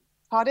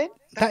 Pardon?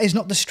 That is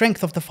not the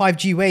strength of the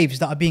 5G waves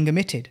that are being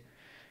emitted.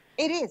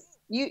 It is.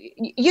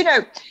 You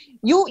know,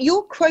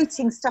 you're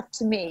quoting stuff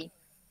to me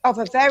of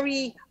a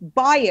very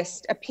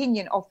biased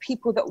opinion of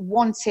people that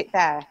want it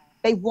there.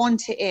 They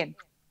want it in.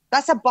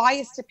 That's a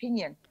biased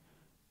opinion.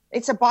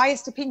 It's a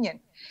biased opinion.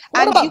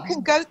 And you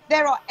can go,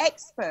 there are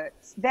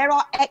experts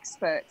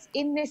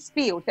in this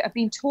field that have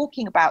been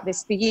talking about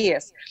this for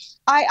years.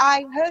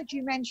 I heard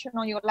you mention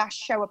on your last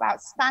show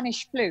about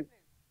Spanish flu.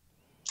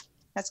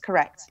 That's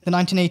correct. The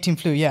 1918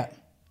 flu, yeah.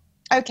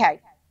 Okay.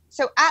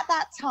 So at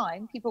that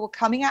time, people were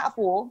coming out of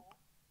war.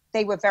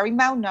 They were very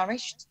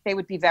malnourished. They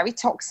would be very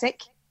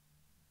toxic.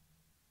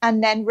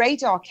 And then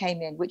radar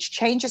came in, which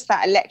changes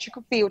that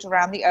electrical field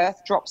around the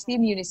earth, drops the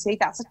immunity.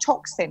 That's a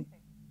toxin.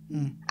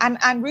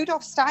 And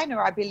Rudolf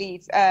Steiner, I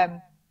believe,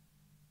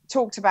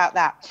 talked about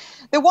that.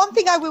 The one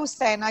thing I will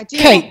say, and I do...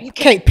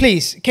 Kate,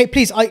 please,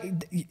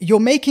 you're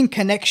making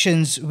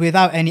connections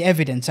without any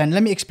evidence. And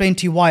let me explain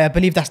to you why I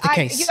believe that's the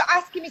case. You're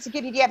asking me to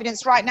give you the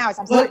evidence right now.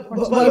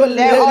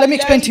 Let me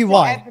explain to you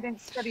why.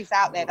 Evidence studies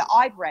out there that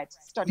I've read.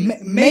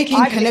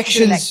 Making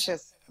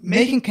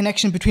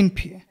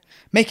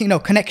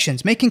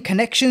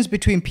connections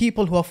between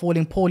people who are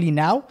falling poorly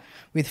now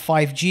with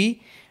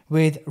 5G,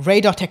 with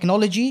radar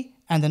technology,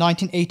 and the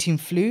 1918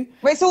 flu.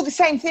 Well, it's all the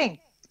same thing.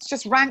 It's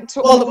just ranked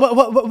to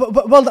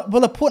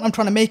the point I'm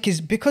trying to make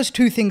is because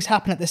two things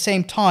happen at the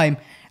same time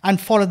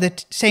and follow the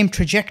same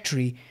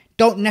trajectory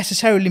don't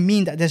necessarily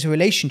mean that there's a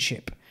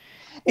relationship.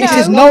 It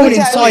is known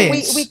in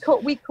science we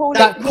call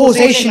that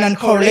causation and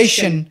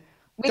correlation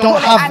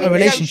don't have a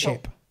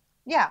relationship.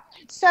 Yeah.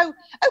 So,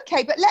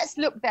 okay, but let's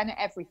look then at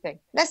everything.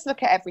 Let's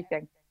look at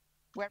everything.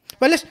 Well,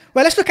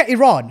 let's look at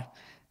Iran.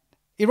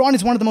 Iran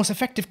is one of the most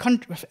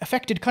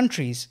affected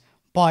countries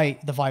by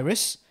the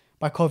virus,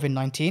 by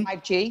COVID-19.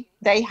 5G.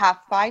 They have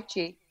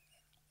 5G.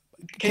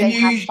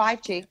 Have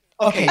 5G.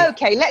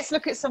 Okay, let's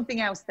look at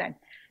something else then.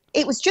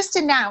 It was just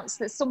announced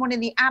that someone in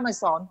the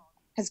Amazon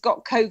has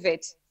got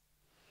COVID.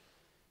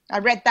 I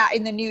read that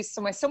in the news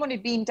somewhere. Someone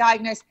had been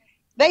diagnosed.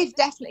 they've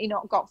definitely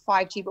not got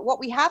 5G. But what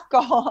we have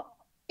got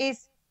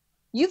is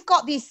you've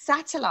got these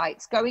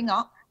satellites going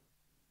up.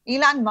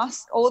 Elon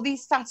Musk, all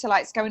these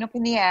satellites going up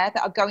in the air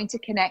that are going to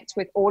connect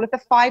with all of the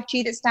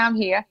 5G that's down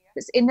here,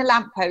 that's in the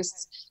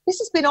lampposts. This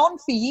has been on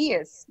for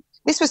years.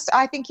 This was,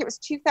 I think it was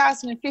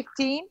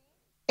 2015.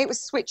 It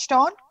was switched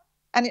on,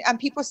 and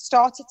people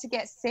started to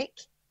get sick.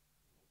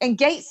 And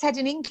Gateshead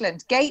in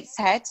England, they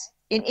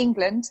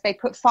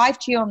put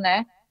 5G on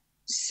there.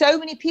 So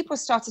many people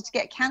started to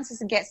get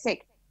cancers and get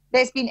sick.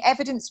 There's been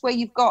evidence where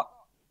you've got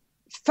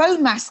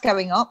phone mass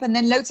going up, and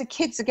then loads of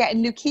kids are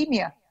getting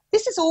leukemia.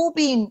 This has all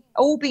been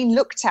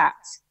looked at.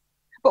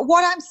 But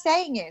what I'm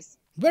saying is,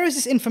 where is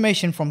this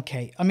information from,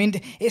 Kate? I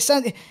mean,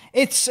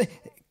 it's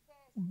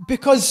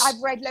because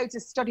I've read loads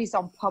of studies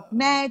on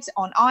PubMed,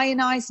 on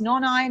ionized,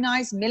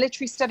 non-ionized,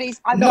 military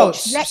studies. I've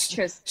watched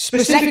lectures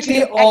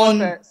specifically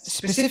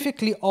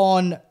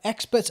on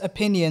experts'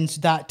 opinions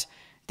that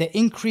the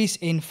increase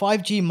in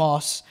 5G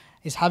mass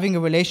is having a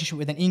relationship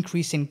with an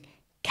increase in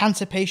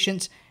cancer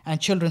patients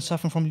and children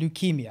suffering from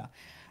leukemia.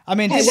 I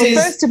mean,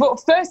 first of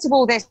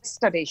all, there's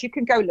studies. You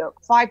can go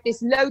look.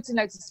 There's loads and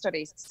loads of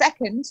studies.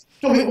 Second,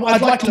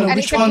 I'd like to know and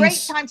which it's ones. a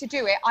great time to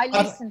do it. I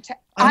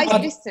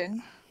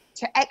listen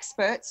to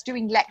experts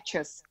doing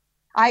lectures.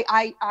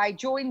 I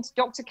joined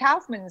Dr.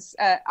 Kaufman's.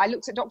 I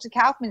looked at Dr.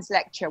 Kaufman's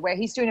lecture where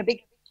he's doing a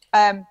big.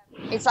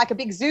 It's like a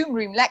big Zoom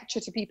room lecture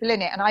to people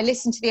in it, and I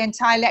listened to the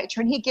entire lecture.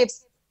 And he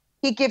gives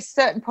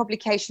certain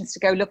publications to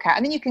go look at,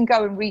 and then you can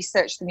go and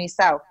research them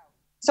yourself.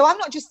 So I'm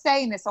not just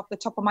saying this off the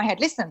top of my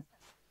head. Listen.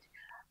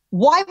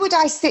 Why would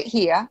I sit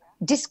here,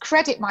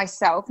 discredit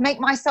myself, make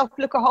myself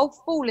look a whole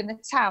fool in the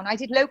town? I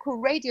did local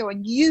radio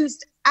and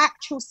used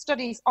actual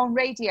studies on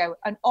radio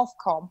and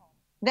Ofcom,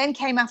 then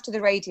came after the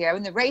radio,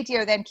 and the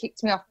radio then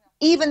kicked me off,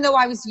 even though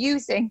I was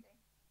using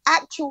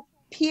actual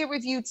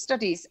peer-reviewed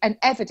studies and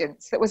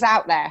evidence that was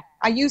out there.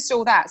 I used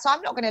all that. So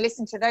I'm not going to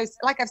listen to those.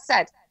 Like I've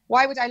said,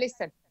 why would I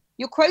listen?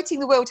 You're quoting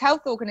the World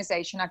Health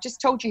Organization. I've just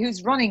told you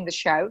who's running the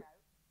show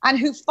and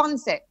who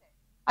funds it.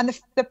 And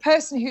the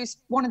person who's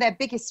one of their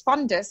biggest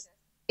funders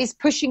is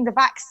pushing the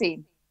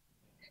vaccine.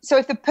 So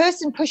if the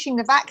person pushing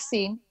the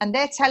vaccine and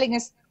they're telling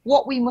us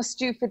what we must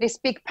do for this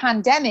big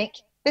pandemic,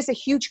 there's a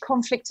huge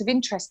conflict of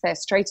interest there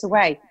straight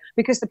away,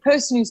 because the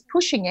person who's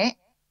pushing it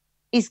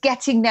is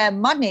getting their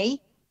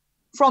money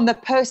from the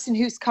person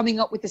who's coming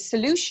up with the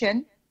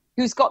solution,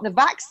 who's got the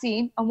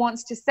vaccine and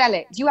wants to sell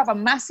it. You have a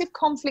massive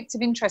conflict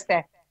of interest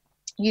there.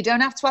 You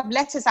don't have to have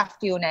letters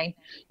after your name.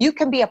 You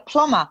can be a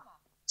plumber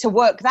to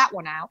work that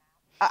one out.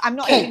 I'm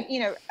not even,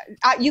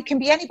 you can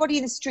be anybody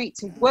in the street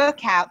to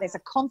work out there's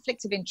a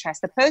conflict of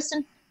interest. The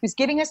person who's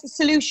giving us the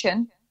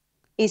solution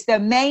is the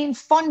main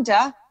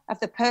funder of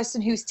the person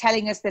who's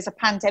telling us there's a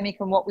pandemic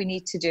and what we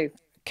need to do.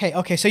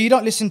 Okay. So you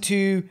don't listen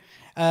to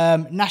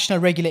national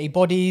regulated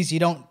bodies. You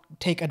don't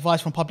take advice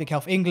from Public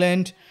Health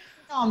England.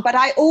 But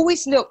I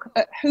always look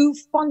at who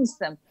funds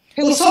them,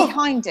 who's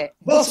behind it.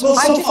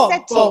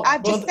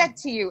 I've just said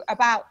to you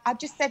about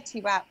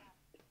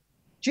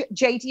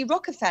J.D.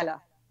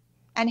 Rockefeller.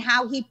 And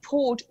how he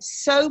poured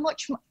so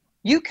much.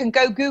 You can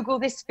go Google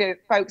this,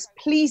 folks.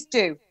 Please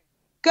do.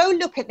 Go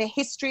look at the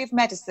history of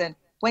medicine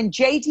when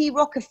J.D.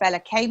 Rockefeller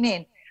came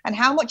in and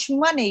how much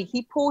money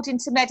he poured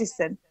into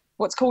medicine,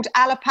 what's called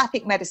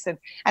allopathic medicine,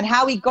 and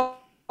how he got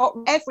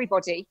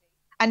everybody.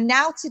 And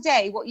now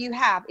today, what you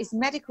have is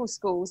medical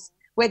schools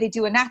where they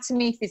do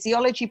anatomy,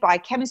 physiology,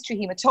 biochemistry,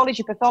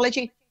 hematology,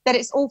 pathology, that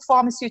it's all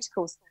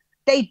pharmaceuticals.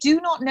 They do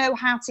not know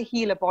how to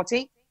heal a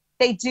body.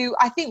 They do,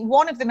 I think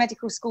one of the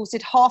medical schools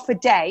did half a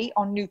day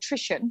on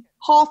nutrition,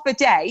 half a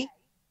day,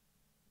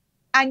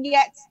 and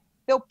yet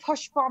they'll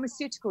push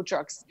pharmaceutical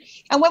drugs.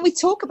 And when we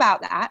talk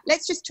about that,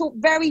 let's just talk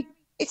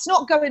it's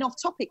not going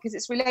off topic because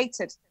it's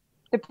related.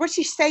 The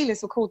British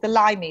sailors were called the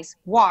limeys.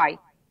 Why?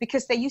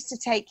 Because they used to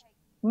take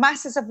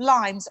masses of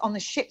limes on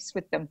the ships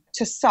with them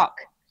to suck.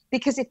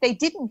 Because if they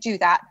didn't do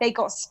that, they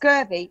got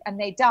scurvy and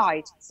they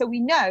died. So we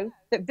know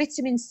that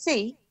vitamin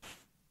C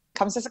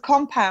comes as a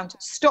compound,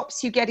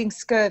 stops you getting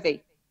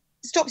scurvy.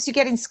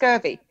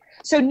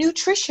 So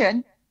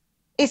nutrition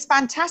is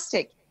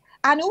fantastic.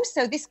 And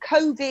also this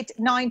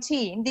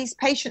COVID-19, these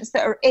patients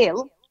that are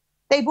ill,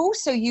 they've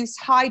also used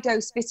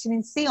high-dose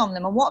vitamin C on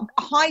them. And what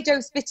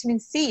high-dose vitamin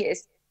C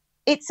is,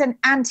 it's an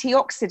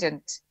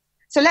antioxidant.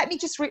 So let me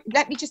just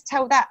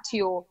tell that to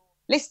your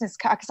listeners,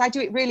 because I do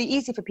it really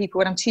easy for people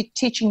when I'm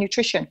teaching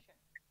nutrition.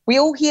 We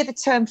all hear the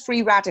term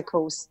free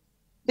radicals.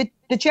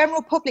 The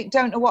general public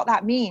don't know what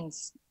that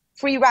means.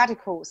 Free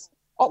radicals,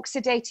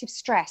 oxidative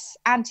stress,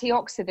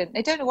 antioxidant.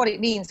 They don't know what it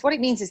means. What it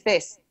means is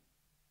this.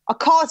 A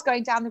car's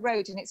going down the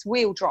road and its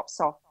wheel drops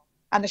off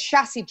and the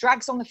chassis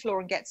drags on the floor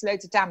and gets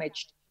loads of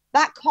damage.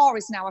 That car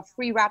is now a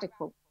free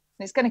radical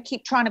and it's going to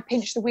keep trying to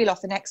pinch the wheel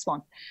off the next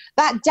one.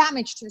 That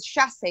damage to the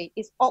chassis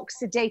is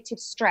oxidative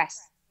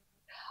stress.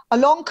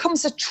 Along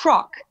comes a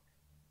truck,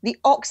 the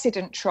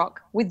oxidant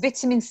truck with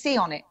vitamin C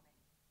on it.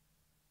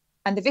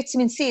 And the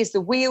vitamin C is the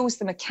wheels,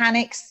 the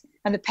mechanics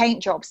and the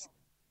paint jobs.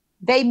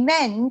 They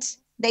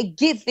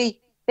give it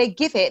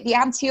the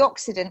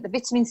antioxidant, the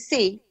vitamin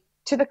C,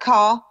 to the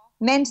car.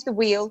 mend the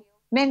wheel,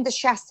 mend the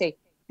chassis.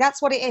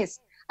 That's what it is.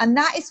 And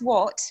that is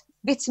what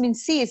vitamin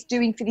C is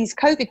doing for these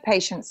COVID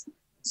patients.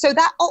 So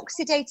that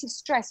oxidative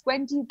stress,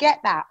 when do you get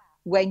that?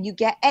 When you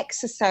get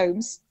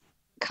exosomes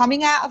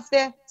coming out of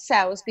the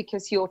cells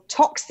because you're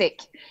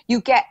toxic.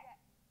 You get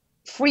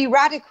free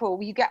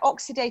radical, you get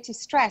oxidative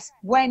stress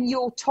when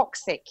you're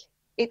toxic.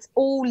 It's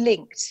all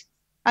linked.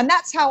 And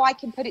that's how I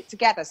can put it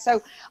together.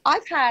 So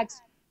I've had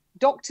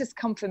doctors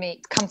come to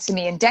me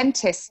and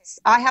dentists.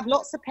 I have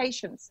lots of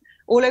patients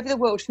all over the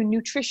world for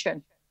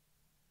nutrition,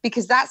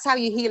 because that's how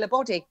you heal a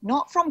body,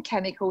 not from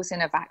chemicals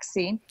in a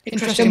vaccine.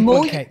 Interesting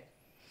point, Kate.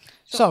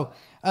 So,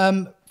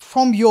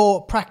 from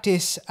your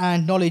practice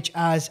and knowledge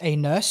as a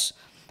nurse,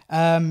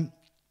 in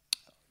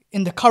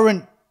the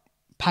current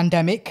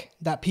pandemic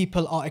that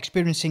people are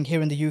experiencing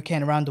here in the UK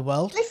and around the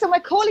world. Listen, we're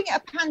calling it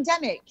a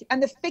pandemic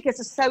and the figures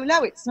are so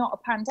low, it's not a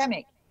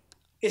pandemic.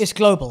 It's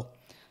global.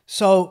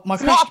 So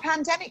it's not a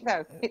pandemic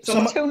though. It's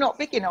still not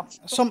big enough.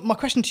 So my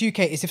question to you,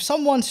 Kate, is if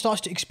someone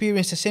starts to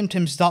experience the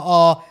symptoms that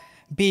are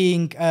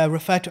being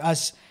referred to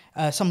as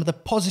some of the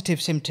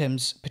positive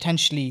symptoms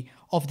potentially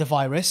of the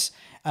virus,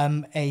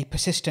 a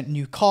persistent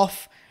new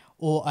cough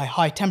or a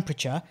high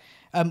temperature,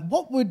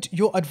 what would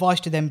your advice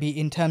to them be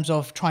in terms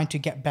of trying to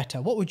get better?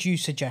 What would you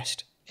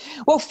suggest?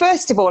 Well,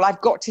 first of all,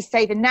 I've got to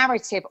say the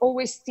narrative,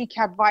 always seek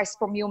advice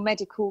from your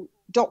medical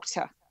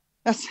doctor.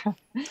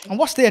 And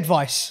what's the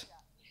advice?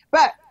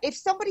 But if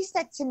somebody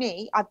said to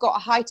me, I've got a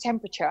high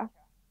temperature,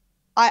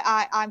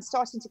 I'm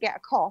starting to get a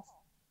cough,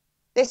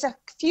 there's a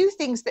few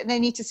things that they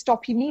need to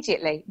stop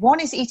immediately.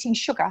 One is eating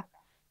sugar.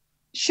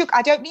 Sugar,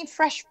 I don't mean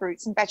fresh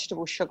fruits and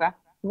vegetable sugar.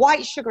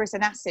 White sugar is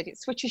an acid. It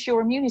switches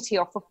your immunity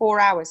off for 4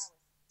 hours.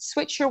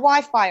 Switch your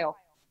Wi-Fi off.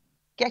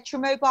 Get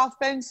your mobile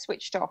phone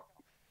switched off.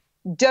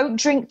 Don't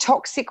drink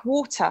toxic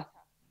water.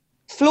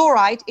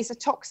 Fluoride is a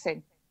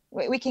toxin.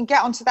 We can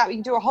get onto that. We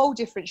can do a whole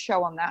different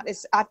show on that.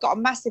 I've got a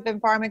massive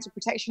Environmental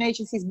Protection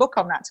Agency's book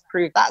on that to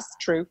prove that's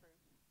true,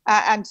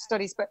 and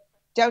studies. But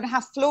don't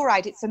have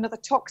fluoride. It's another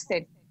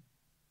toxin.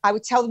 I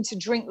would tell them to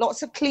drink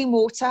lots of clean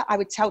water. I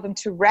would tell them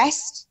to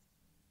rest.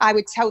 I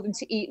would tell them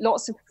to eat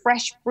lots of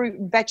fresh fruit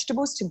and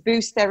vegetables to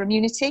boost their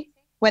immunity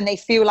when they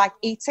feel like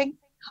eating.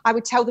 I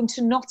would tell them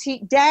to not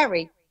eat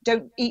dairy.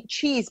 Don't eat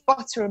cheese,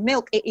 butter, and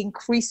milk. It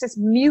increases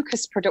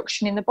mucus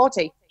production in the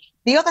body.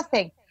 The other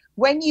thing,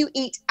 when you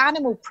eat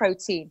animal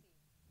protein,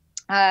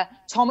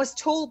 Thomas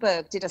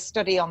Thalberg did a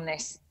study on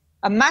this,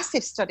 a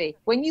massive study.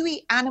 When you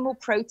eat animal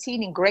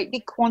protein in great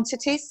big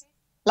quantities,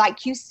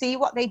 like you see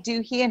what they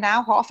do here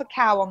now, half a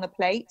cow on the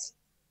plate,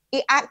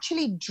 it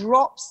actually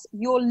drops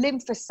your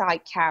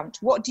lymphocyte count.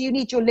 What do you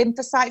need your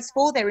lymphocytes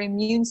for? They're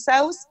immune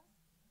cells.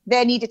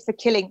 They're needed for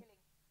killing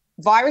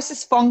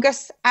viruses,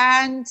 fungus,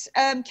 and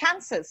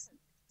cancers.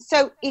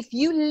 So if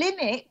you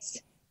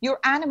limit your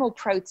animal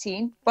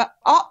protein, but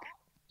up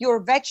your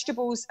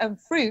vegetables and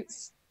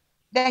fruits,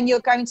 then you're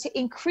going to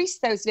increase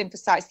those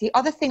lymphocytes. The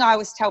other thing I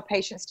always tell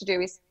patients to do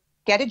is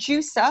get a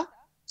juicer,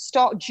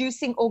 start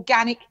juicing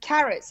organic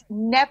carrots,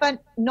 never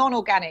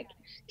non-organic.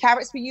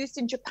 Carrots were used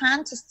in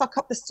Japan to suck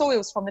up the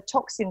soils from the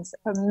toxins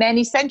for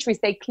many centuries.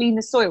 They clean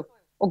the soil.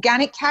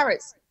 Organic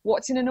carrots.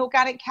 What's in an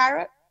organic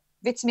carrot?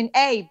 Vitamin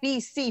A, B,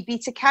 C,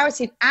 beta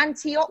carotene,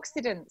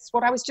 antioxidants.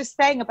 What I was just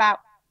saying about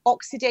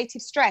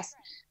oxidative stress.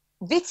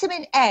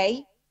 Vitamin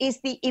A is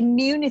the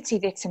immunity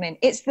vitamin.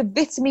 It's the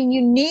vitamin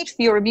you need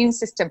for your immune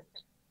system.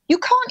 You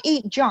can't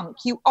eat junk.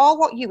 You are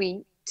what you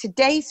eat.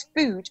 Today's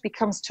food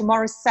becomes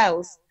tomorrow's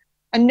cells.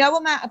 And no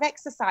amount of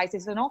exercise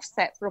is an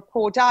offset for a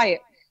poor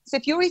diet. So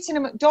if you're eating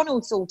a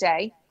McDonald's all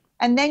day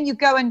and then you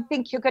go and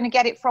think you're going to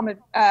get it from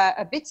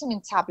a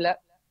vitamin tablet,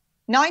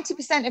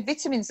 90% of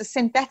vitamins are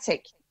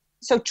synthetic.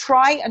 So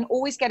try and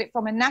always get it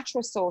from a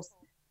natural source.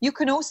 You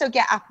can also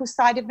get apple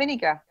cider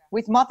vinegar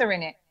with mother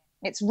in it.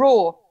 It's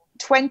raw,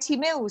 20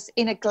 mils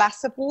in a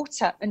glass of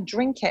water, and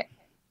drink it.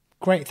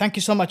 Great. Thank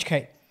you so much,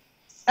 Kate.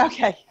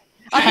 Okay.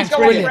 I can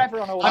go on forever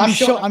on all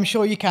that. I'm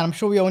sure you can. I'm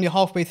sure we're only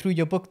halfway through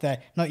your book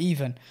there, not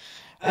even.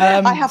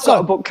 I have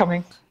got a book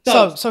coming.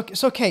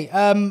 So Kate,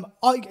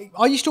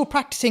 are you still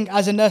practicing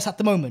as a nurse at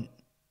the moment?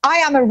 I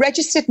am a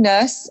registered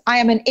nurse. I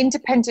am an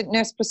independent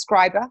nurse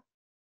prescriber.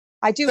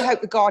 I do hope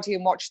the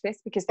Guardian watched this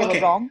because they were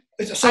wrong.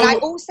 So, and I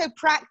also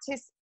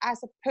practice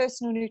as a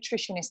personal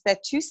nutritionist. They're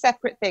two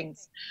separate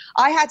things.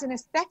 I had an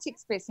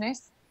aesthetics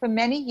business for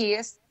many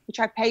years, which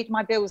I paid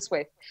my bills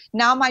with.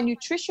 Now my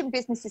nutrition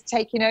business is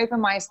taking over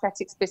my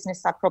aesthetics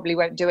business. I probably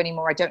won't do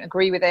anymore. I don't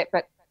agree with it,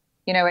 but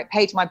you know, it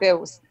paid my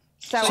bills.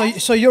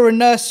 So you're a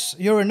nurse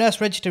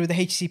registered with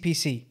the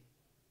HCPC?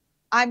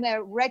 I'm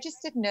a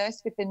registered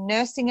nurse with the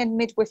Nursing and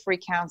Midwifery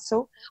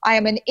Council. I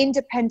am an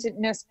independent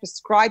nurse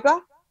prescriber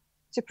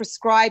to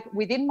prescribe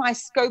within my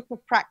scope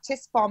of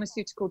practice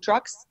pharmaceutical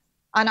drugs.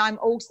 And I'm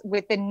also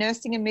with the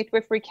Nursing and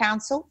Midwifery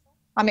Council.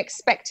 I'm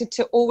expected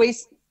to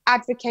always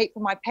advocate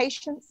for my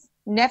patients,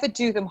 never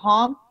do them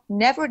harm,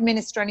 never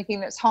administer anything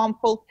that's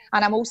harmful.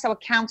 And I'm also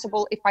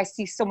accountable if I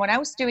see someone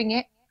else doing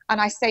it and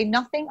I say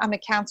nothing, I'm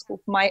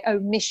accountable for my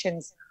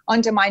omissions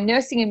under my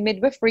Nursing and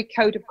Midwifery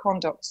Code of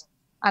Conduct.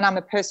 And I'm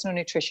a personal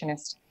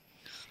nutritionist.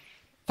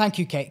 Thank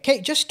you, Kate.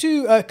 Kate, just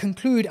to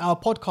conclude our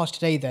podcast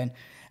today then,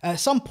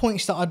 some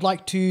points that I'd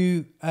like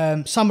to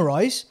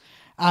summarize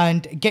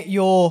and get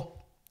your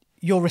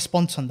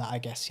response on that, I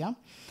guess, yeah?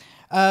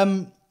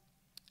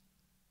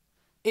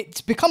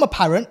 It's become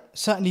apparent,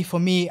 certainly for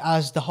me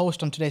as the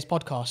host on today's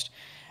podcast,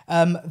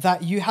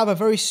 that you have a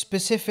very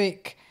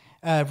specific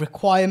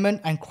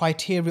requirement and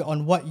criteria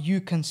on what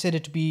you consider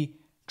to be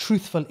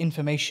truthful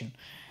information.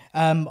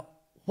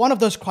 One of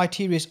those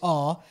criteria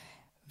are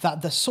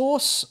that the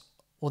source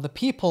or the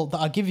people that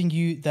are giving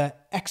you the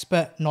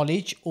expert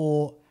knowledge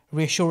or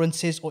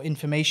reassurances or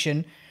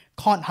information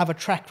can't have a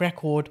track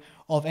record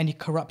of any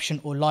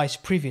corruption or lies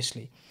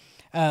previously.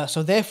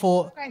 So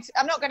therefore...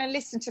 I'm not going to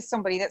listen to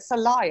somebody that's a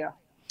liar.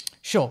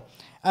 Sure.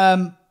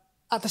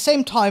 At the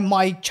same time,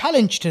 my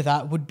challenge to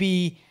that would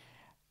be,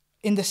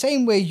 in the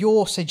same way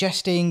you're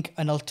suggesting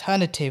an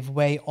alternative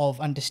way of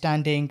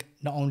understanding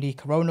not only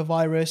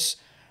coronavirus,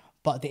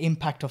 but the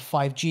impact of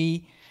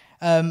 5G,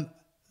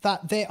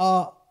 that there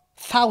are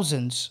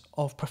thousands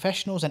of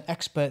professionals and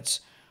experts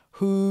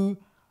who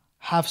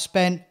have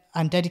spent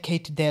and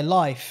dedicated their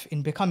life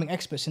in becoming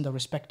experts in their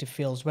respective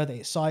fields, whether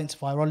it's science,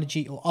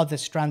 virology, or other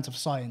strands of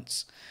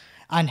science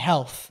and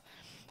health,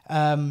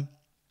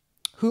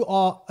 who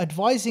are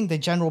advising the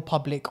general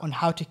public on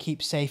how to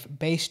keep safe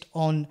based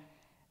on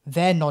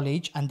their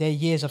knowledge and their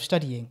years of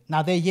studying.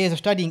 Now, their years of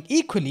studying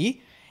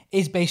equally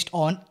is based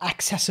on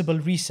accessible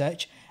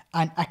research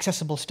and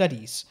accessible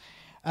studies.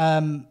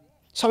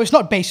 So it's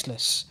not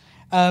baseless.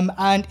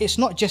 And it's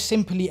not just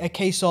simply a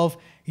case of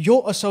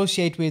you're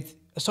associated with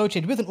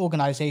an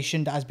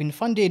organization that has been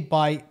funded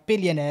by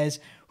billionaires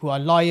who are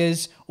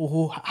liars or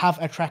who have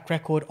a track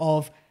record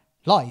of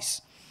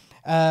lies.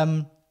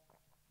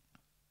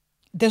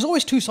 There's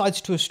always two sides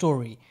to a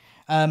story.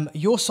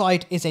 Your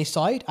side is a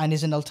side and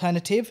is an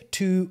alternative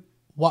to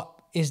what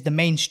is the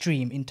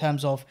mainstream in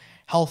terms of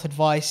health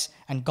advice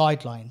and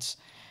guidelines.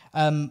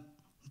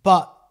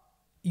 But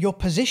your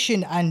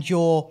position and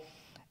your,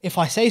 if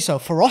I say so,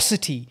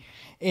 ferocity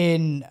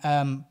in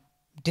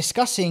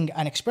discussing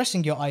and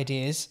expressing your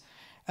ideas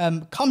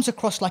comes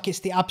across like it's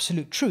the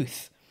absolute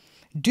truth.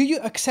 Do you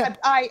accept...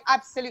 I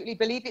absolutely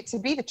believe it to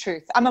be the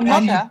truth. I'm a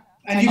mother.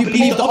 And you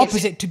believe the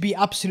opposite to be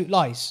absolute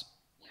lies?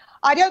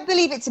 I don't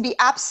believe it to be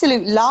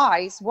absolute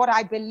lies. What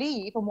I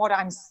believe and what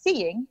I'm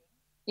seeing,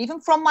 even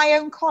from my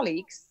own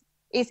colleagues,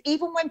 is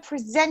even when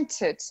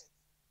presented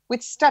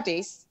with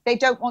studies, they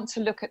don't want to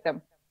look at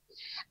them.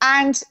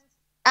 And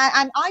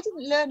I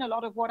didn't learn a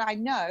lot of what I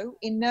know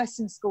in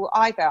nursing school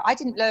either. I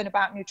didn't learn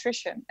about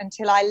nutrition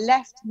until I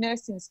left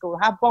nursing school.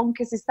 How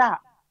bonkers is that?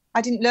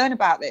 I didn't learn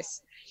about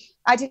this.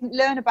 I didn't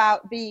learn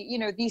about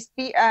these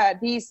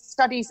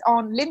studies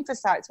on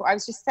lymphocytes. What I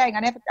was just saying,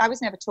 I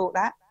was never taught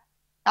that.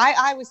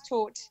 I was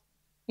taught,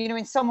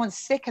 when someone's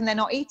sick and they're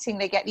not eating,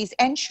 they get these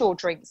Ensure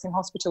drinks in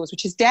hospitals,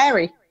 which is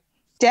dairy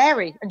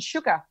and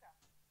sugar.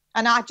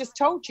 And I just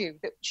told you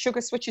that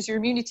sugar switches your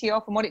immunity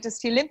off and what it does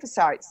to your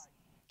lymphocytes.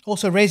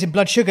 Also, raising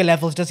blood sugar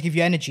levels does give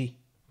you energy.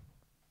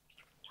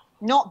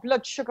 Not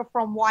blood sugar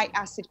from white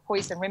acid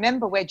poison.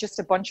 Remember, we're just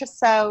a bunch of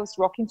cells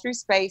rocking through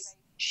space.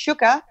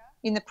 Sugar,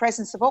 in the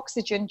presence of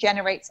oxygen,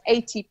 generates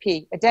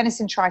ATP,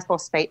 adenosine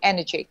triphosphate,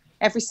 energy.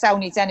 Every cell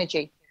needs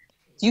energy.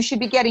 You should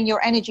be getting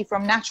your energy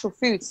from natural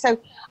foods. So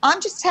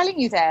I'm just telling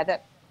you there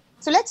that,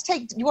 so let's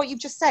take what you've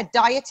just said.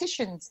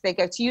 Dietitians, they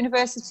go to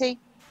university,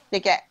 they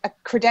get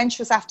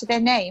credentials after their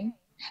name,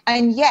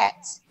 and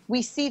yet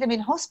we see them in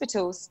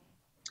hospitals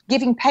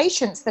giving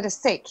patients that are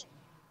sick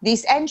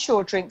these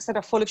Ensure drinks that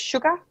are full of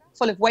sugar,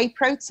 full of whey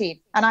protein.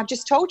 And I've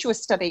just told you a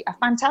study, a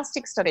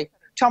fantastic study,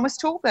 Thomas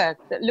Thalberg,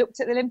 that looked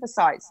at the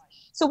lymphocytes.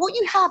 So what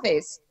you have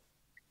is,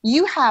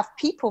 you have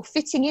people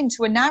fitting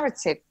into a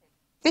narrative,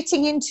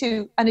 fitting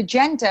into an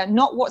agenda,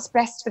 not what's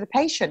best for the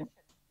patient,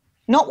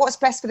 not what's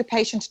best for the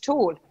patient at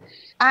all.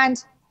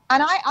 And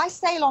I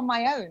sail on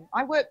my own.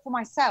 I work for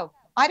myself.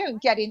 I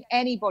don't get in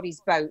anybody's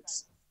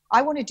boats.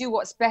 I want to do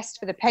what's best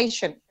for the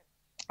patient.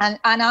 And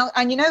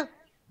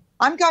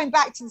I'm going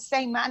back to the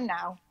same man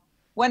now.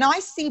 When I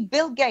see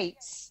Bill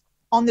Gates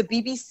on the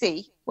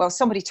BBC, well,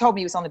 somebody told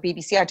me he was on the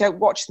BBC. I don't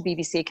watch the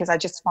BBC because I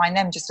just find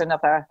them just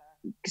another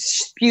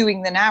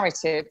spewing the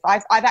narrative.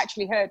 I've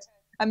actually heard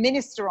a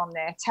minister on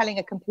there telling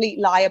a complete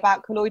lie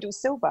about colloidal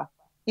silver,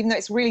 even though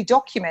it's really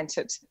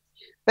documented.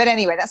 But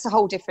anyway, that's a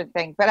whole different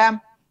thing. But,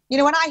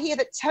 when I hear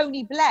that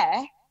Tony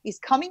Blair is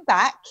coming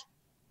back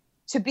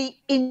to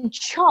be in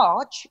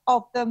charge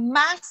of the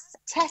mass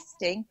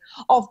testing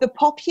of the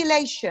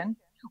population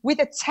with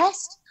a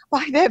test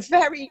by the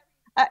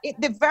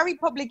very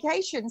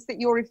publications that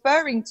you're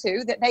referring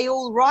to, that they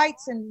all write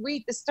and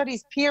read the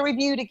studies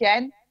peer-reviewed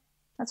again.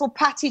 Let's all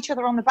pat each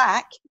other on the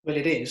back. Well,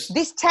 it is.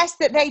 This test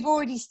that they've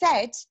already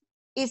said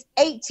is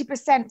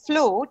 80%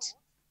 flawed,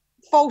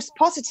 false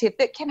positive,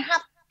 that can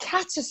have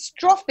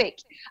catastrophic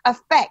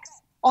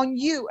effects on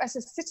you as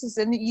a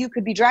citizen, that you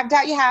could be dragged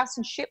out your house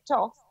and shipped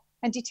off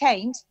and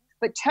detained.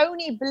 But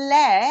Tony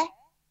Blair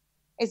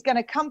is going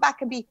to come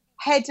back and be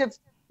head of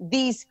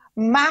these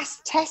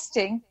mass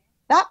testing.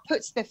 That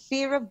puts the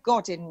fear of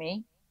God in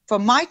me for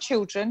my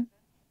children,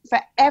 for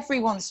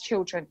everyone's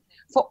children,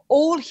 for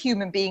all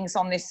human beings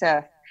on this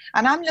earth.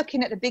 And I'm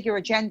looking at the bigger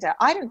agenda.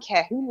 I don't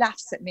care who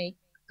laughs at me,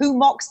 who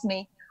mocks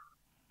me.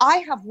 I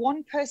have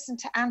one person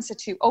to answer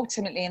to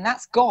ultimately, and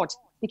that's God,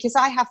 because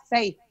I have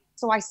faith.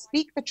 So I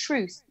speak the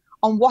truth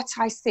on what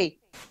I see.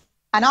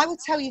 And I will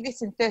tell you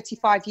this, in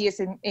 35 years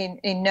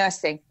in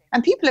nursing,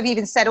 and people have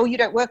even said, oh, you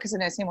don't work as a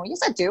nurse anymore. Yes,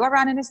 I do. I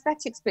ran an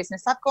aesthetics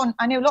business.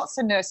 I know lots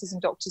of nurses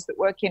and doctors that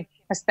work in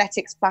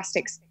aesthetics,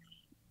 plastics.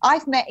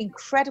 I've met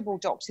incredible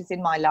doctors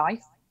in my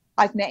life.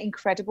 I've met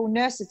incredible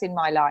nurses in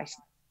my life.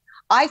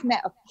 I've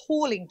met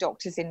appalling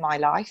doctors in my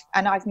life,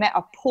 and I've met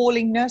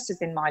appalling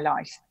nurses in my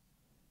life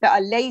that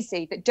are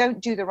lazy, that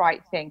don't do the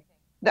right thing,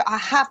 that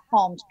have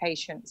harmed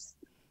patients,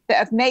 that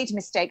have made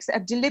mistakes, that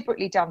have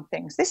deliberately done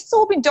things. This has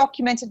all been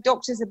documented.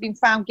 Doctors have been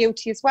found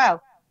guilty as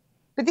well.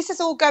 But this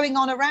is all going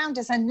on around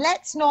us. And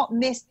let's not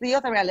miss the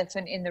other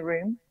elephant in the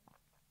room.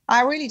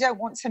 I really don't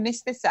want to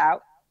miss this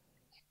out,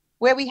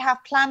 where we have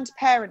Planned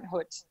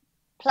Parenthood.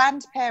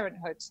 Planned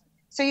Parenthood.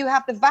 So you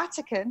have the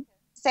Vatican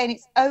saying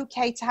it's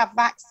okay to have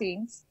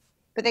vaccines,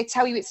 but they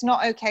tell you it's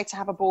not okay to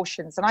have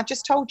abortions. And I've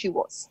just told you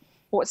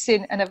what's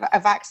in a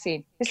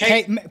vaccine.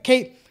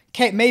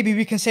 Kate, maybe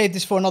we can save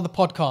this for another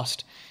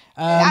podcast.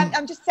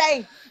 I'm just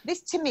saying,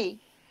 this to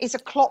me is a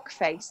clock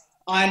face.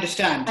 I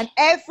understand. And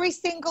every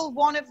single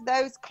one of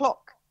those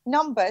clock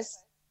numbers,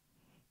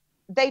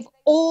 they've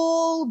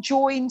all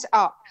joined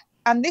up.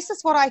 And this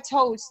is what I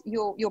told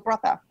your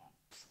brother.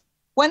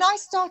 When I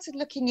started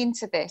looking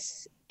into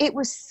this, it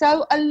was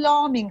so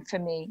alarming for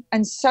me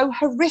and so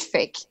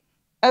horrific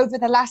over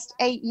the last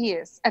 8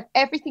 years of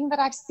everything that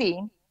I've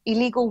seen,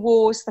 illegal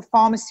wars, the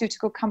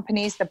pharmaceutical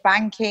companies, the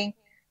banking.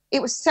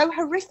 It was so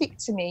horrific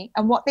to me.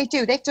 And what they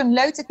do, they've done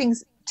loads of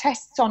things,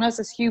 tests on us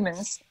as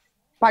humans,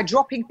 by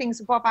dropping things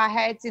above our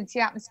heads into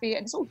the atmosphere,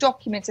 and it's all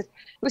documented.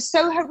 It was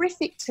so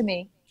horrific to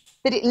me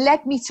that it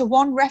led me to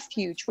one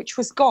refuge, which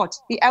was God,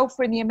 the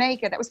Alpha and the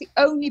Omega. That was the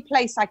only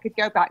place I could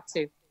go back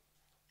to.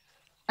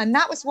 And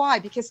that was why,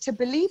 because to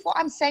believe what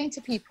I'm saying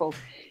to people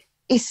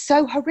is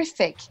so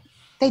horrific.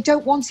 They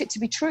don't want it to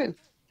be true.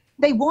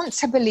 They want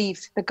to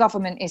believe the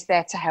government is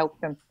there to help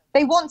them.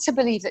 They want to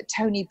believe that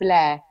Tony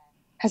Blair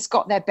has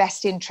got their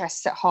best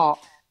interests at heart.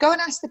 Go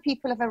and ask the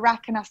people of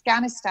Iraq and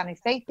Afghanistan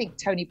if they think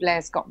Tony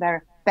Blair's got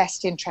their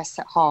best interests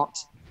at heart.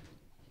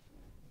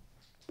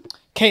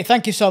 Kate,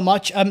 thank you so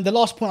much. The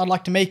last point I'd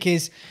like to make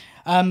is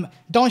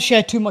don't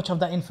share too much of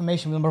that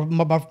information with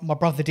my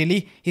brother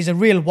Dilly. He's a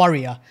real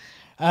warrior.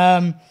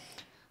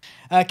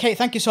 Kate,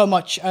 thank you so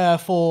much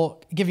for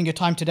giving your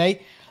time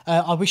today.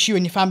 I wish you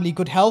and your family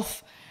good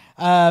health.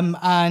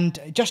 And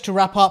just to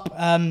wrap up,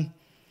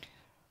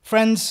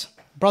 friends,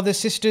 brothers,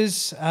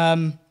 sisters,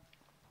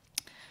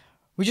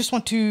 we just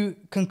want to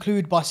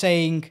conclude by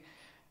saying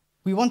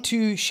we want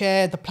to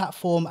share the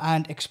platform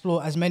and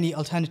explore as many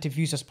alternative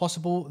views as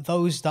possible,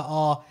 those that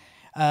are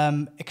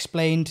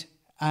explained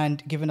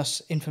and given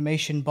us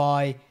information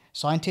by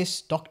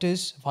scientists,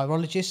 doctors,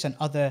 virologists and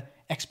other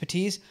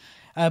expertise,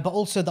 but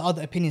also the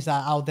other opinions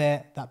that are out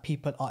there that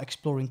people are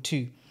exploring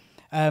too.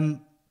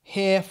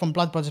 Here from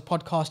Blood Brothers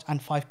Podcast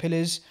and 5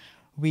 Pillars,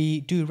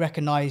 we do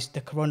recognise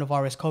the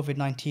coronavirus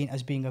COVID-19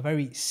 as being a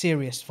very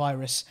serious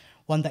virus,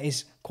 one that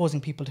is causing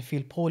people to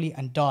feel poorly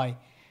and die.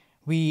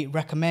 We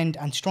recommend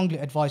and strongly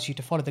advise you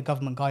to follow the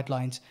government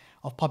guidelines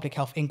of Public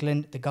Health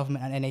England, the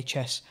government and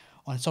NHS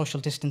on social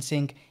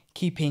distancing,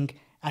 keeping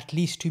at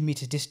least 2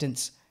 meters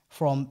distance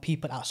from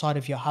people outside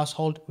of your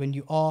household when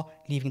you are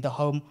leaving the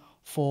home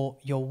for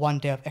your 1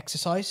 day of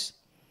exercise.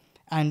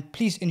 And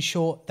please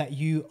ensure that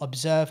you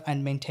observe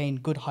and maintain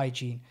good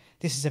hygiene.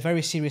 This is a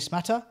very serious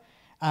matter,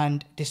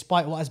 and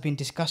despite what has been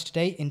discussed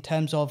today in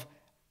terms of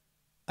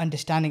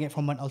understanding it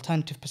from an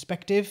alternative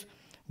perspective,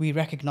 we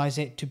recognize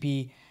it to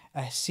be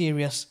a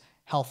serious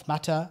health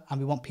matter, and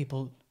we want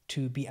people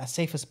to be as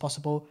safe as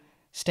possible,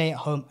 stay at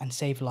home and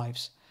save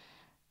lives.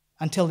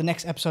 Until the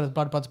next episode of the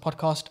Blood Brothers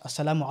Podcast,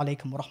 Assalamu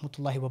alaikum wa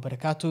rahmatullahi wa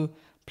barakatuh.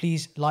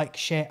 Please like,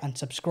 share and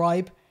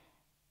subscribe.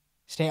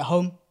 Stay at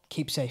home,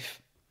 keep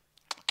safe.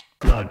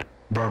 Blood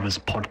Brothers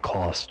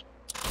Podcast.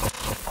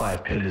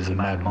 5 Pillars of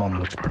Mad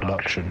Monolith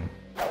Production.